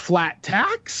a flat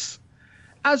tax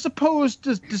as opposed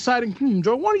to deciding,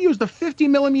 do I want to use the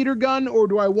 50-millimeter gun or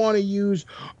do I want to use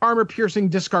armor-piercing,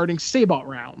 discarding Sabot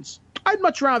rounds? I'd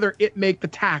much rather it make the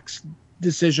tax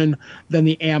decision than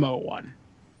the ammo one.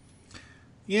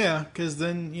 Yeah, because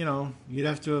then, you'd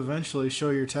have to eventually show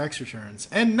your tax returns.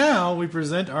 And now we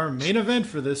present our main event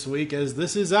for this week, as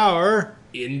this is our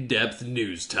in-depth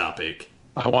news topic.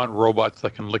 I want robots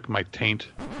that can lick my taint.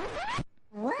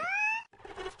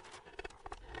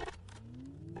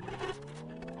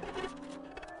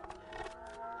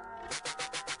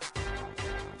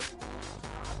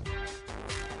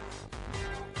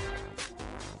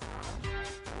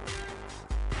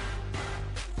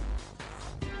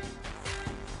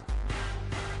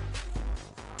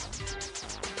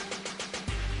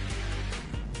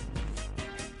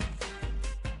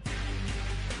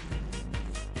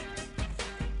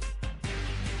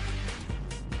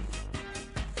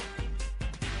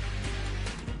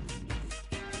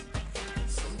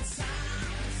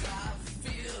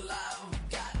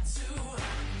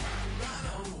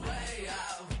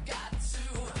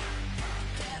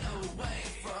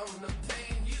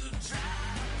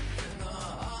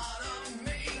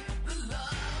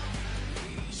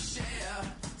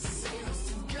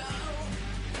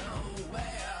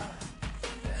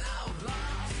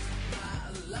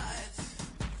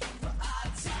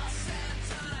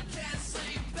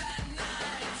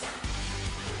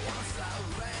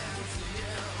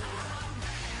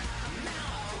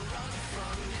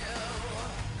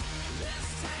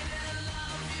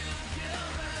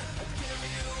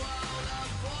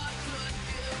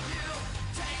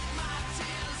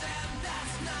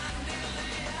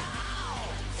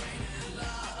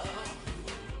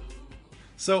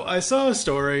 So I saw a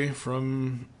story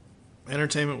from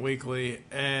Entertainment Weekly,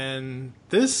 and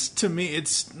this, to me,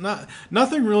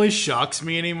 nothing really shocks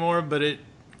me anymore, but it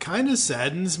kind of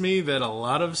saddens me that a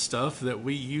lot of stuff that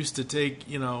we used to take,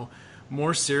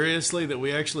 more seriously, that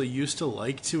we actually used to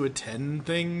like to attend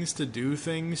things, to do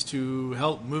things, to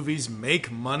help movies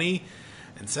make money.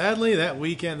 And sadly,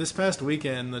 this past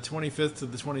weekend, the 25th to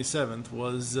the 27th,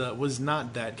 was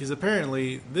not that. Because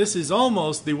apparently, this is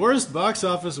almost the worst box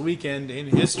office weekend in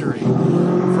history.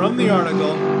 From the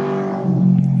article.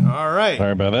 All right.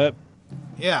 Sorry about that.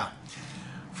 Yeah.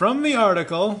 From the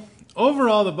article,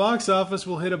 overall, the box office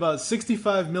will hit about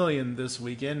 $65 million this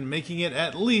weekend, making it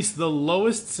at least the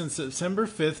lowest since September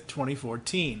 5th,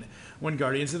 2014, when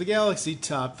Guardians of the Galaxy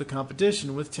topped the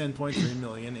competition with $10.3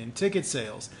 million in ticket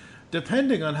sales.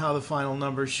 Depending on how the final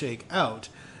numbers shake out,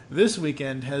 this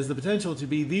weekend has the potential to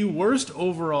be the worst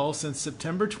overall since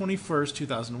September 21st,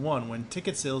 2001, when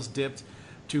ticket sales dipped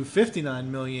to $59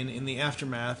 million in the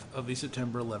aftermath of the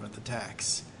September 11th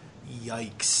attacks.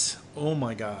 Yikes. Oh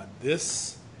my god.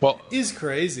 This is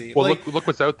crazy. Well, look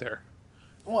what's out there.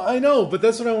 Well, I know, but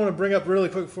that's what I want to bring up really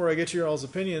quick before I get to your all's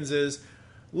opinions is,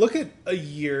 look at a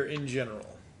year in general.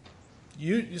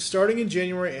 You starting in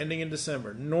January, ending in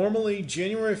December. Normally,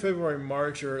 January, February,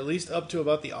 March, or at least up to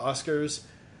about the Oscars,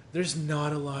 there's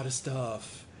not a lot of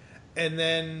stuff. And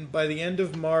then by the end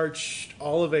of March,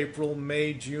 all of April,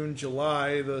 May, June,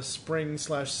 July, the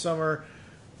spring/summer,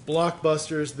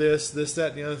 blockbusters, this, that,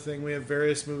 and the other thing. We have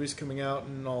various movies coming out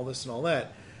and all this and all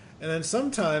that. And then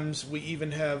sometimes we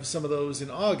even have some of those in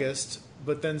August,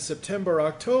 but then September,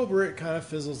 October, it kind of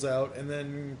fizzles out, and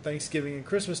then Thanksgiving and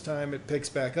Christmas time, it picks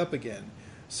back up again.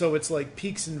 So it's like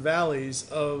peaks and valleys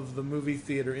of the movie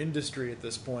theater industry at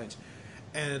this point.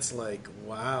 And it's like,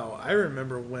 wow, I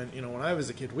remember when I was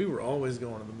a kid, we were always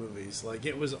going to the movies. Like,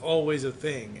 it was always a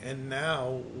thing. And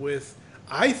now with,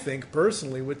 I think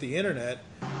personally, with the internet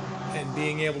and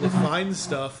being able to find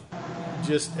stuff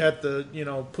just at the,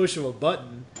 push of a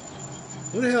button,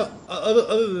 who the hell,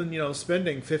 other than,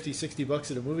 spending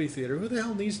 $50-$60 at a movie theater, who the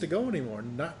hell needs to go anymore?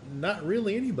 Not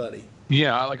really anybody.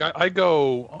 Yeah, like I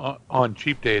go on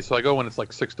cheap days, so I go when it's like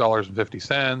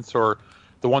 $6.50, or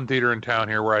the one theater in town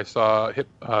here where I saw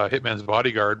Hitman's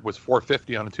Bodyguard was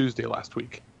 $4.50 on a Tuesday last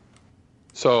week.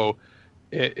 So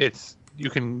it's you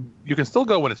can still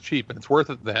go when it's cheap and it's worth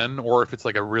it then, or if it's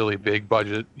like a really big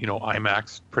budget,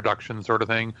 IMAX production sort of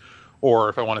thing, or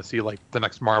if I want to see like the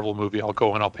next Marvel movie, I'll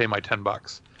go and I'll pay my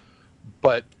 $10.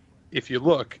 But if you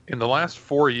look in the last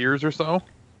 4 years or so,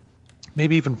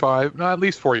 maybe even 5, no, at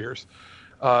least 4 years,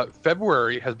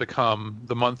 February has become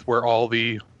the month where all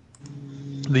the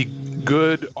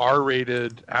good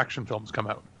R-rated action films come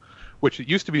out, which it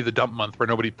used to be the dump month where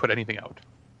nobody put anything out.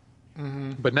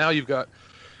 Mm-hmm. But now you've got,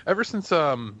 ever since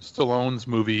Stallone's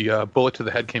movie Bullet to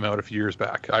the Head came out a few years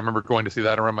back, I remember going to see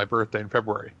that around my birthday in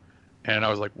February, and I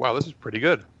was like, wow, this is pretty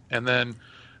good. And then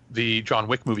the John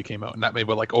Wick movie came out, and that made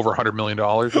like over $100 million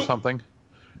or something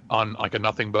on like a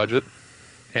nothing budget.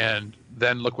 And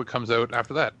then look what comes out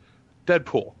after that.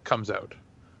 Deadpool comes out,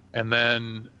 and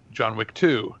then John Wick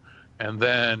 2, and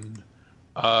then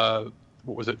what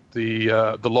was it?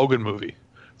 The Logan movie.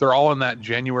 They're all in that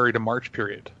January to March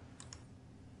period.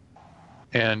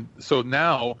 And so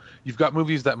now you've got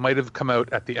movies that might have come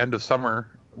out at the end of summer,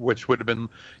 which would have been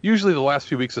usually the last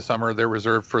few weeks of summer. They're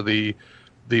reserved for the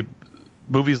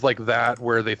movies like that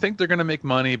where they think they're going to make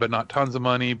money, but not tons of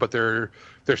money, but they're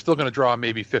still going to draw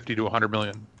maybe $50 to $100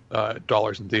 million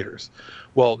in theaters.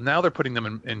 Well, now they're putting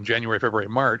them in January, February,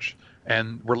 March,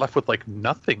 and we're left with like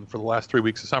nothing for the last 3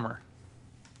 weeks of summer.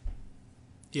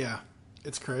 Yeah,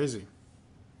 it's crazy.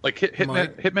 Like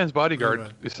Hitman's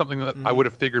Bodyguard is something that I would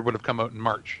have figured would have come out in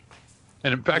March,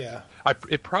 and in fact,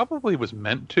 it probably was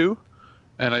meant to,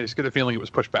 and I just get a feeling it was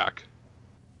pushed back.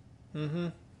 Mm-hmm.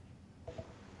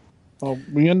 Well,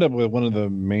 we end up with one of the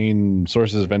main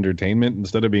sources of entertainment.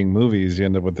 Instead of being movies, you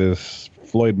end up with this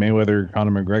Floyd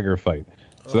Mayweather-Conor McGregor fight.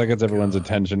 So that gets everyone's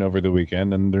attention over the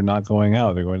weekend, and they're not going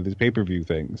out. They're going to these pay-per-view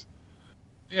things.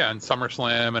 Yeah, and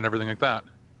SummerSlam and everything like that.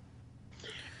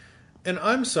 And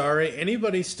I'm sorry,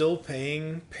 anybody still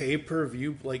paying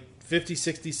pay-per-view like $50,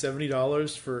 $60,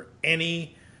 $70 for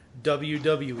any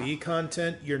WWE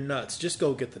content? You're nuts. Just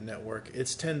go get the network.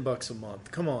 It's $10 a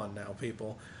month. Come on now,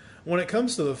 people. When it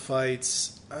comes to the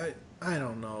fights, I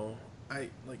don't know.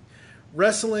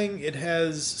 Wrestling, it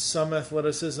has some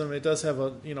athleticism. It does have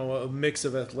a mix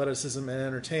of athleticism and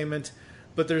entertainment,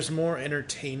 but there's more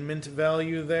entertainment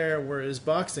value there, whereas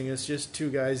boxing is just two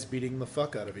guys beating the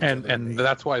fuck out of each other. And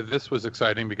that's why this was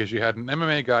exciting, because you had an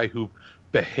MMA guy who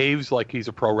behaves like he's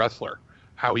a pro wrestler,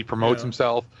 how he promotes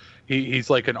himself.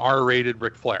 He's like an R-rated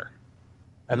Ric Flair.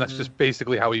 And that's just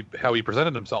basically how he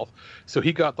presented himself. So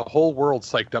he got the whole world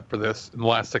psyched up for this in the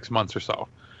last 6 months or so.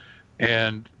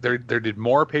 And there did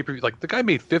more pay-per-view. Like, the guy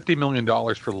made $50 million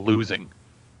for losing.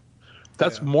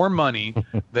 That's more money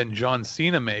than John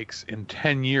Cena makes in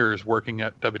 10 years working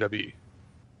at WWE.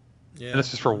 Yeah, and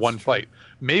this is for one fight.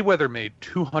 Mayweather made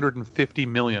 $250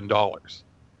 million.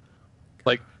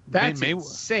 Like, that's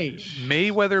insane.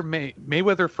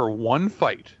 Mayweather for one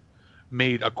fight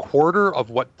made a quarter of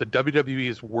what the WWE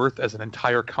is worth as an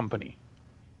entire company.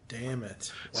 Damn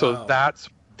it. Wow. So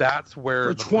that's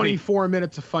where... For 24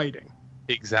 minutes of fighting.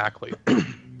 Exactly.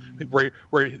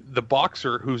 where the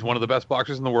boxer, who's one of the best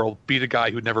boxers in the world, beat a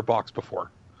guy who'd never boxed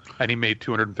before. And he made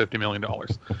 $250 million.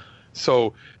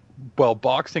 So, while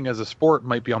boxing as a sport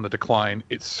might be on the decline,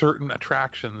 it's certain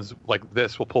attractions like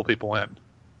this will pull people in.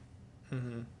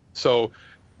 Mm-hmm. So...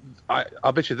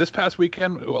 I'll bet you this past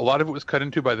weekend, a lot of it was cut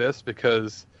into by this,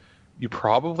 because you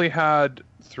probably had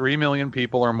 3 million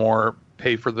people or more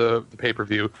pay for the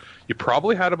pay-per-view. You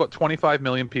probably had about 25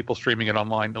 million people streaming it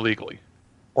online illegally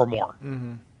or more.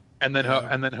 Mm-hmm. And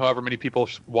then however many people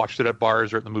watched it at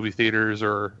bars or at the movie theaters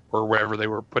or wherever they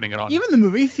were putting it on. Even the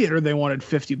movie theater, they wanted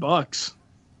 $50.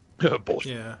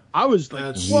 Bullshit. Yeah. I was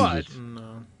like, what?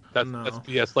 No. That's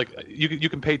BS. Like, you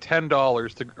can pay $10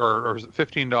 to or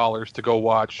 $15 to go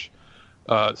watch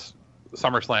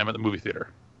SummerSlam at the movie theater.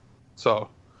 So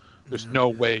there's no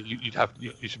way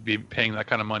you should be paying that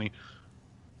kind of money.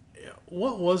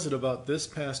 what was it about this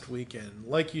past weekend?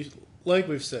 Like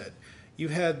we've said, you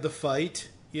had the fight,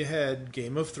 you had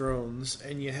Game of Thrones,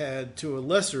 and you had, to a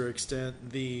lesser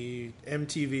extent, the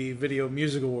MTV Video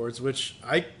Music Awards, which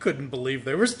I couldn't believe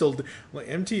they were still like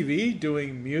MTV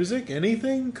doing music,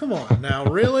 anything? Come on now,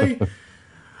 really?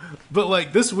 But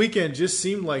like this weekend just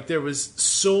seemed like there was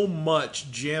so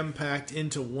much jam-packed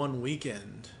into one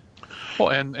weekend. Well,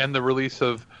 and the release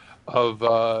of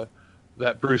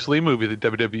that Bruce Lee movie that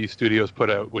WWE Studios put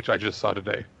out, which I just saw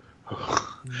today,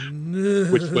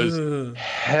 which was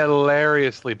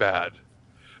hilariously bad,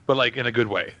 but like in a good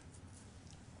way.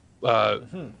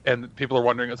 And people are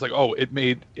wondering, it's like, oh,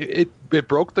 it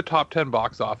broke the top 10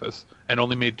 box office and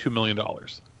only made $2 million.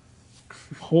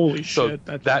 Holy shit!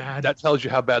 That's bad. That tells you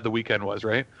how bad the weekend was,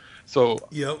 right? So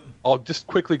yep. I'll just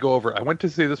quickly go over. I went to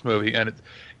see this movie, and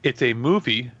it's a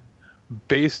movie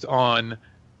based on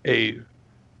a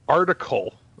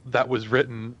article that was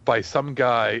written by some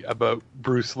guy about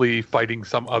Bruce Lee fighting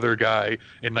some other guy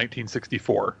in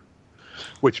 1964,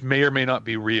 which may or may not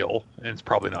be real, and it's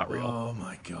probably not real. Oh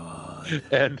my god!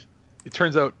 And it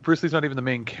turns out Bruce Lee's not even the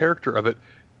main character of it.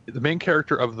 The main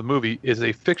character of the movie is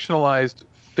a fictionalized,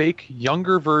 fake,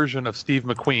 younger version of Steve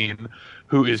McQueen,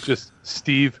 who is just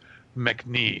Steve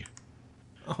McNee.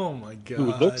 Oh my god!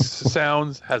 Who looks,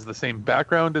 sounds, has the same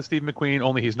background as Steve McQueen,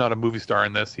 only he's not a movie star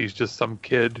in this. He's just some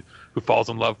kid who falls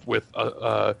in love with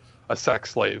a sex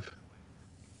slave.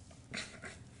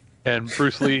 And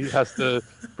Bruce Lee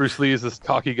is this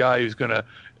cocky guy who's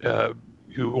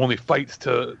who only fights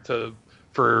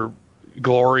for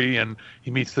glory, and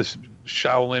he meets this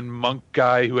Shaolin monk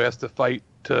guy who has to fight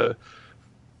to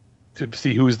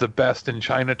see who's the best in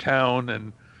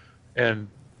Chinatown, and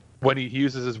when he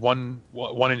uses his one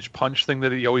inch punch thing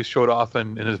that he always showed off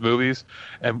in his movies,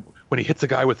 and when he hits a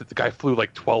guy with it, the guy flew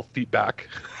like 12 feet back.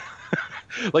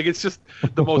 Like, it's just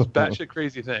the most batshit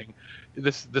crazy thing.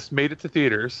 This made it to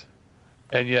theaters,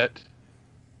 and yet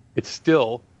it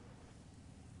still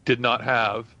did not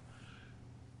have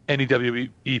any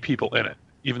WWE people in it,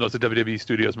 even though it's a WWE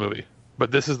Studios movie.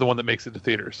 But this is the one that makes it to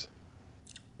theaters.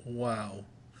 Wow.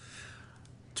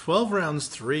 12 Rounds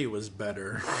 3 was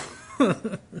better.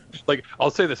 Like,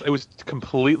 I'll say this, it was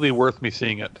completely worth me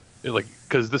seeing it. Like,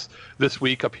 because this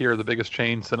week up here, the biggest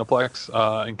chain,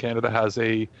 Cineplex, in Canada, has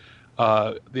the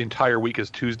entire week is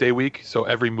Tuesday week, so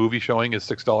every movie showing is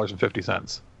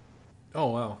 $6.50. Oh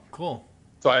wow, cool.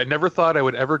 So I never thought I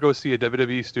would ever go see a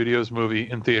WWE Studios movie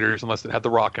in theaters unless it had The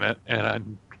Rock in it,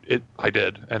 and I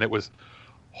did, and it was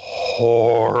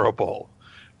horrible,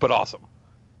 but awesome.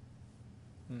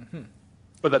 Mm-hmm.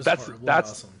 But that's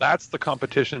the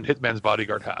competition Hitman's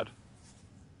Bodyguard had.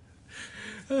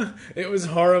 It was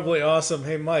horribly awesome.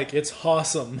 Hey, Mike, it's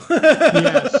awesome.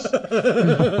 Yes.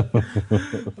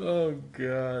 Oh,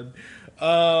 God.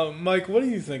 Mike, what do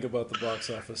you think about the box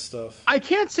office stuff? I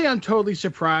can't say I'm totally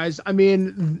surprised. I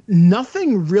mean,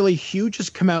 nothing really huge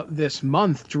has come out this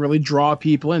month to really draw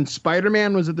people in.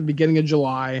 Spider-Man was at the beginning of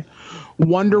July.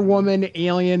 Wonder Woman,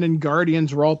 Alien, and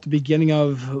Guardians were all at the beginning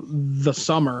of the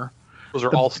summer. Those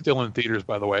are all still in theaters,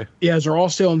 by the way. Yeah, they're all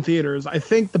still in theaters. I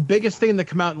think the biggest thing that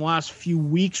come out in the last few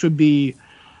weeks would be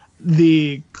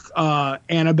the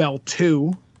Annabelle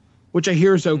 2, which I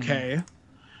hear is okay. Mm-hmm.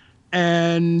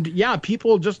 And yeah, I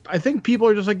think people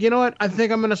are just like, you know what? I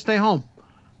think I'm going to stay home.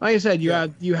 Like I said, you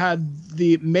had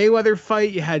the Mayweather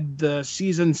fight, you had the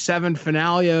season 7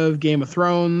 finale of Game of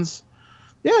Thrones.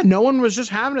 Yeah, no one was just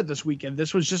having it this weekend.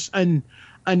 This was just an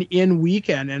in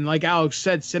weekend, and like Alex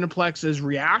said, Cineplex is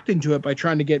reacting to it by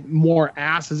trying to get more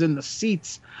asses in the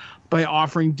seats by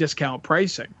offering discount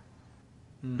pricing,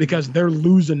 because they're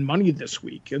losing money this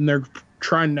week, and they're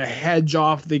trying to hedge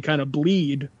off the kind of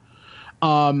bleed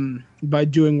by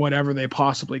doing whatever they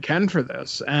possibly can for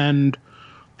this. And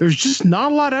there's just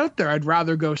not a lot out there I'd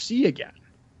rather go see again.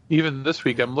 Even this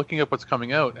week, I'm looking up what's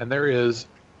coming out, and there is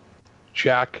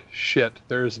jack shit.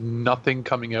 There's nothing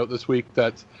coming out this week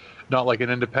that's not like an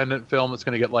independent film that's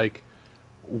going to get like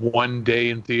one day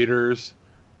in theaters.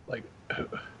 Like,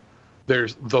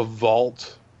 there's The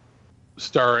Vault,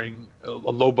 starring a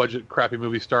low budget crappy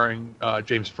movie starring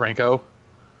James Franco.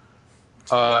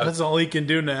 That's all he can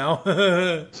do now.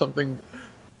 Something.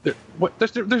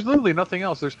 There's literally nothing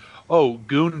else. There's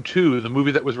Goon 2, the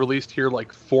movie that was released here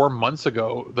like 4 months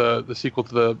ago. The sequel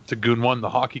to Goon 1, the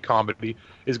hockey comedy,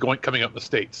 is coming out in the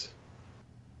States.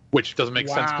 Which doesn't make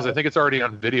sense because I think it's already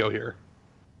on video here.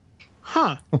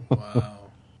 Huh. Wow.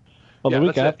 Well, the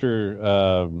week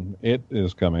after it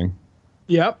is coming.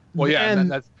 Yep. Well, yeah,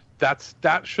 and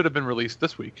that should have been released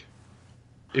this week.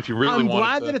 If you really want.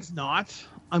 I'm glad that it's not.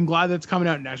 I'm glad that it's coming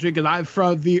out next week, because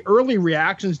from the early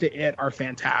reactions to it are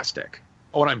fantastic.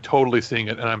 Oh, and I'm totally seeing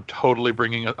it, and I'm totally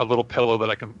bringing a little pillow that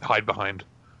I can hide behind.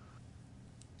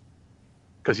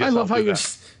 Because yes,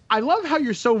 I love how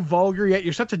you're so vulgar, yet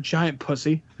you're such a giant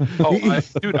pussy.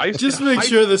 I just make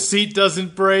sure the seat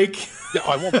doesn't break. Yeah,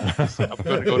 I won't. I'm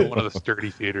going to go to one of the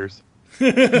sturdy theaters.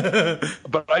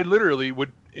 But I literally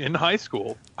would, in high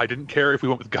school, I didn't care if we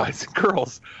went with guys and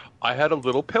girls. I had a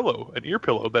little pillow, an ear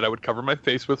pillow, that I would cover my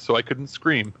face with so I couldn't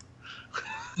scream.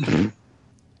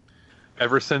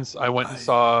 Ever since I went and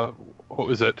saw, what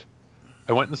was it?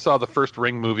 I went and saw the first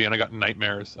Ring movie, and I got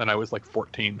nightmares, and I was like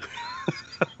 14.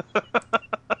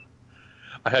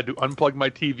 I had to unplug my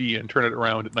TV and turn it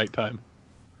around at nighttime.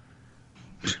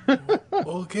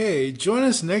 Okay, join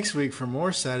us next week for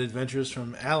more sad adventures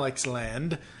from Alex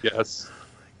Land. Yes.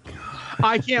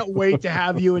 I can't wait to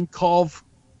have you in Call of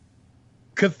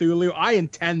Cthulhu. I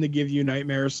intend to give you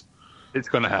nightmares. It's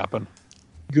going to happen.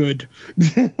 Good.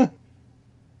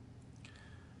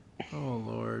 Oh,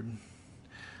 Lord.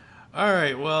 All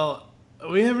right, well,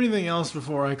 we have anything else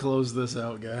before I close this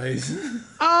out, guys?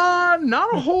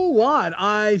 Not a whole lot.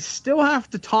 I still have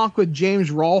to talk with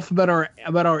James Rolfe about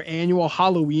our annual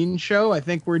Halloween show. I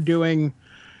think we're doing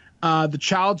the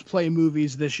Child's Play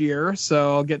movies this year,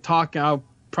 so I'll get talking. I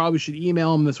probably should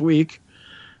email him this week.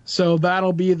 So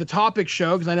that'll be the topic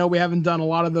show, because I know we haven't done a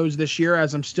lot of those this year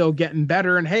as I'm still getting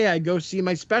better. And hey, I go see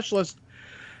my specialist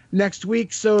next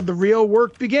week, so the real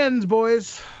work begins,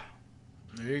 boys.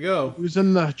 There you go.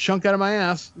 Losing the chunk out of my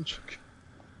ass.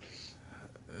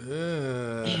 All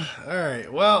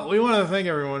right. Well, we want to thank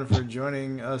everyone for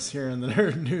joining us here in the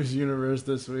Nerd News universe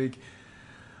this week.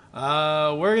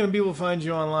 Where can people find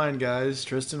you online, guys?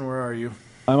 Tristan, where are you?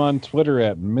 I'm on Twitter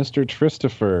at Mr.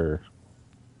 Christopher.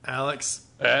 Alex?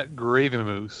 At Gravy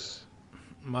Moose.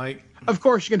 Mike? Of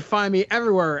course, you can find me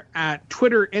everywhere at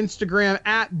Twitter, Instagram,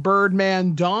 at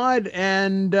BirdmanDodd,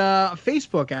 and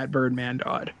Facebook at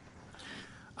BirdmanDodd.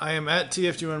 I am at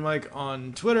TF2NMike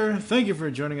on Twitter. Thank you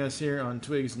for joining us here on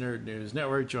Twigs Nerd News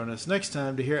Network. Join us next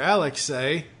time to hear Alex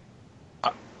say...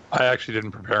 I actually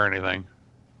didn't prepare anything.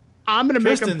 I'm going to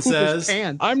make him poop says, his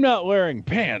pants. I'm not wearing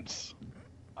pants.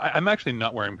 I'm actually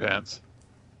not wearing pants.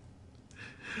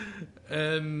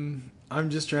 And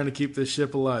I'm just trying to keep this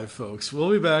ship alive, folks.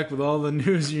 We'll be back with all the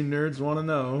news you nerds want to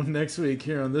know next week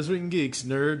here on This Week in Geeks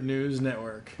Nerd News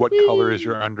Network. What color is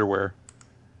your underwear?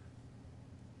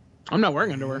 I'm not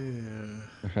wearing underwear.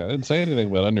 Yeah. I didn't say anything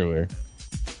about underwear.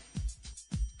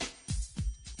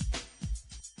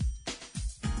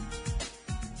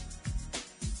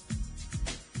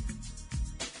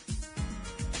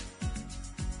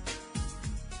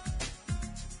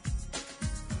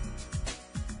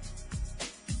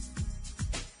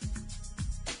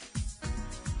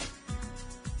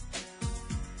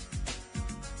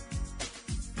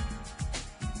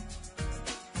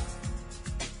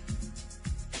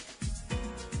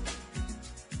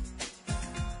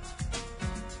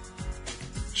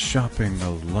 Shopping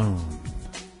alone.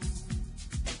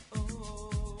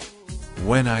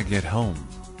 When I get home,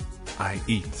 I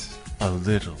eat a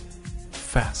little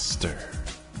faster.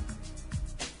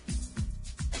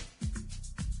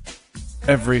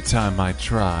 Every time I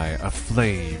try a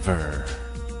flavor,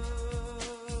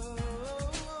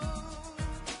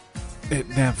 it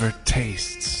never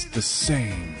tastes the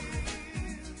same.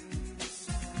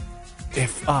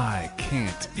 If I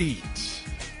can't eat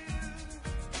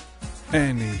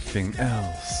anything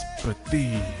else but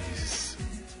these,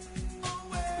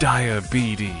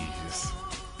 diabetes.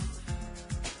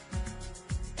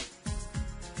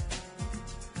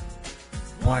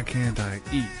 Why can't I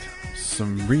eat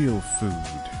some real food?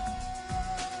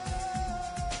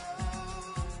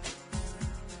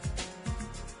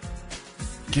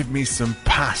 Give me some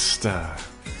pasta.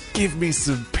 Give me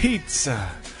some pizza.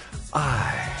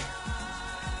 I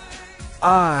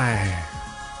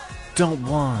don't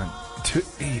want to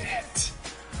eat it.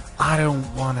 I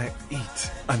don't want to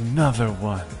eat another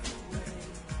one.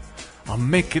 I'll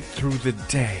make it through the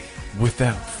day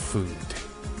without food.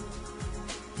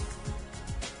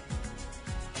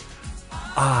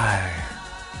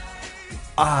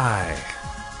 I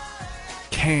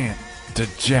can't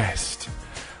digest.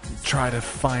 Try to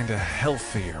find a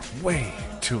healthier way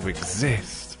to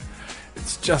exist.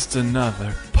 It's just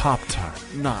another Pop-Tart,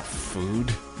 not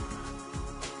food.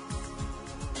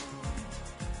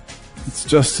 It's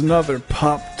just another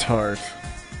Pop-Tart.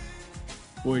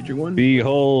 Voyager 1.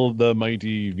 Behold the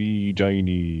mighty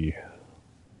Vagini.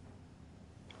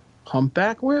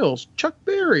 Humpback whales. Chuck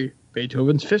Berry.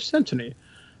 Beethoven's Fifth Symphony.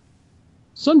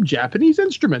 Some Japanese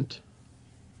instrument.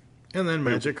 And then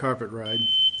Magic Carpet Ride.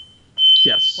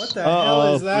 Yes. What the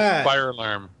hell is that? Fire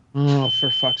alarm. Oh,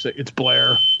 for fuck's sake. It's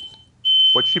Blair.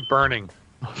 What's she burning?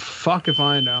 Fuck if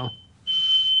I know.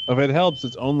 If it helps,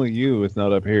 it's only you. It's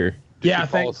not up here. Yeah,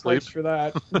 thanks for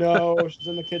that. No, she's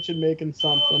in the kitchen making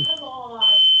something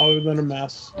other than a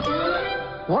mess.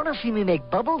 Want to see me make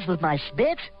bubbles with my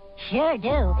spit? Sure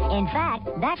do. In fact,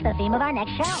 that's the theme of our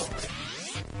next show.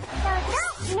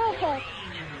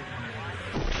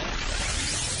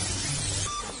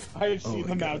 I've seen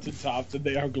the mountaintops, and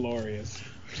they are glorious.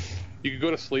 You could go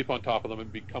to sleep on top of them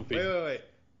and be comfy. Wait.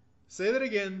 Say that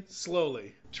again,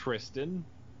 slowly. Tristan,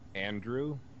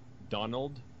 Andrew,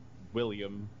 Donald,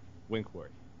 William,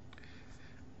 Winkworth.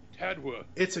 Tadworth.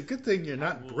 It's a good thing you're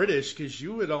not British, because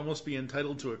you would almost be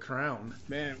entitled to a crown.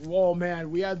 Man,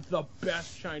 we had the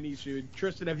best Chinese food.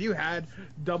 Tristan, have you had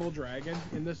Double Dragon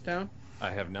in this town? I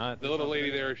have not. The little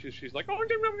lady there, she's like, oh, I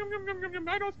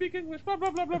don't speak English, blah, blah,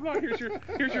 blah, blah, blah.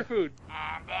 Here's your food.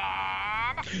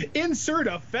 Insert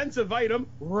offensive item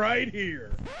right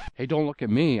here. Hey, don't look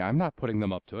at me. I'm not putting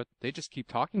them up to it. They just keep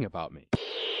talking about me.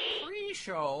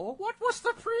 Pre-show? What was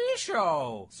the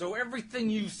pre-show? So everything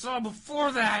you saw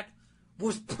before that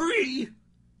was pre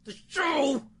the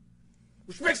show,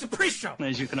 which makes a pre-show.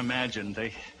 As you can imagine,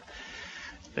 they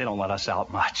don't let us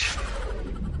out much.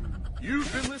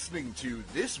 You've been listening to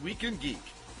This Week in Geek.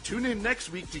 Tune in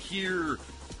next week to hear,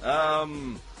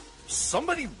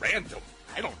 somebody random.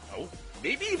 I don't know.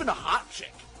 Maybe even a hot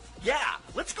chick. Yeah,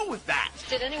 let's go with that.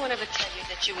 Did anyone ever tell you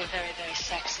that you were very, very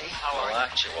sexy? Well,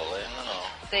 actually, no.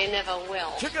 They never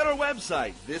will. Check out our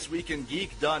website,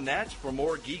 thisweekingeek.net, for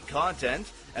more geek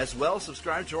content. As well,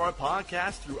 subscribe to our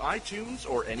podcast through iTunes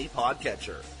or any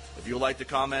podcatcher. If you'd like to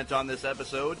comment on this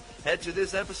episode, head to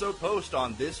this episode post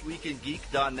on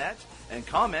thisweekingeek.net and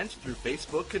comment through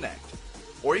Facebook Connect.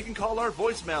 Or you can call our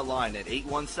voicemail line at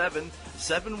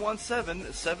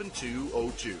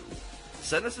 817-717-7202.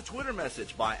 Send us a Twitter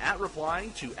message by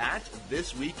replying to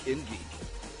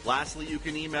 @ThisWeekInGeek. Lastly, you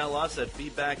can email us at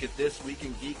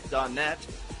feedback@thisweekingeek.net.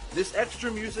 This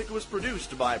extra music was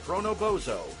produced by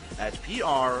Pronobozo at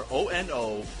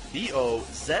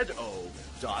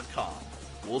PRONOBOZO.com.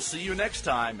 We'll see you next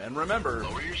time, and remember,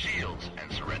 lower your shields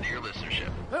and surrender your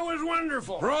listenership. That was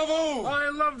wonderful. Bravo! I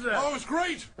loved that. Oh, it was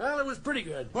great. Well, it was pretty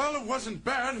good. Well, it wasn't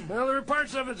bad. Well, there were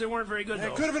parts of it that weren't very good, though.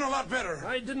 It could have been a lot better.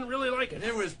 I didn't really like it.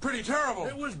 It was pretty terrible.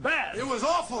 It was bad. It was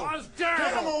awful. It was terrible.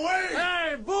 Get him away!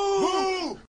 Hey, boo! Boo!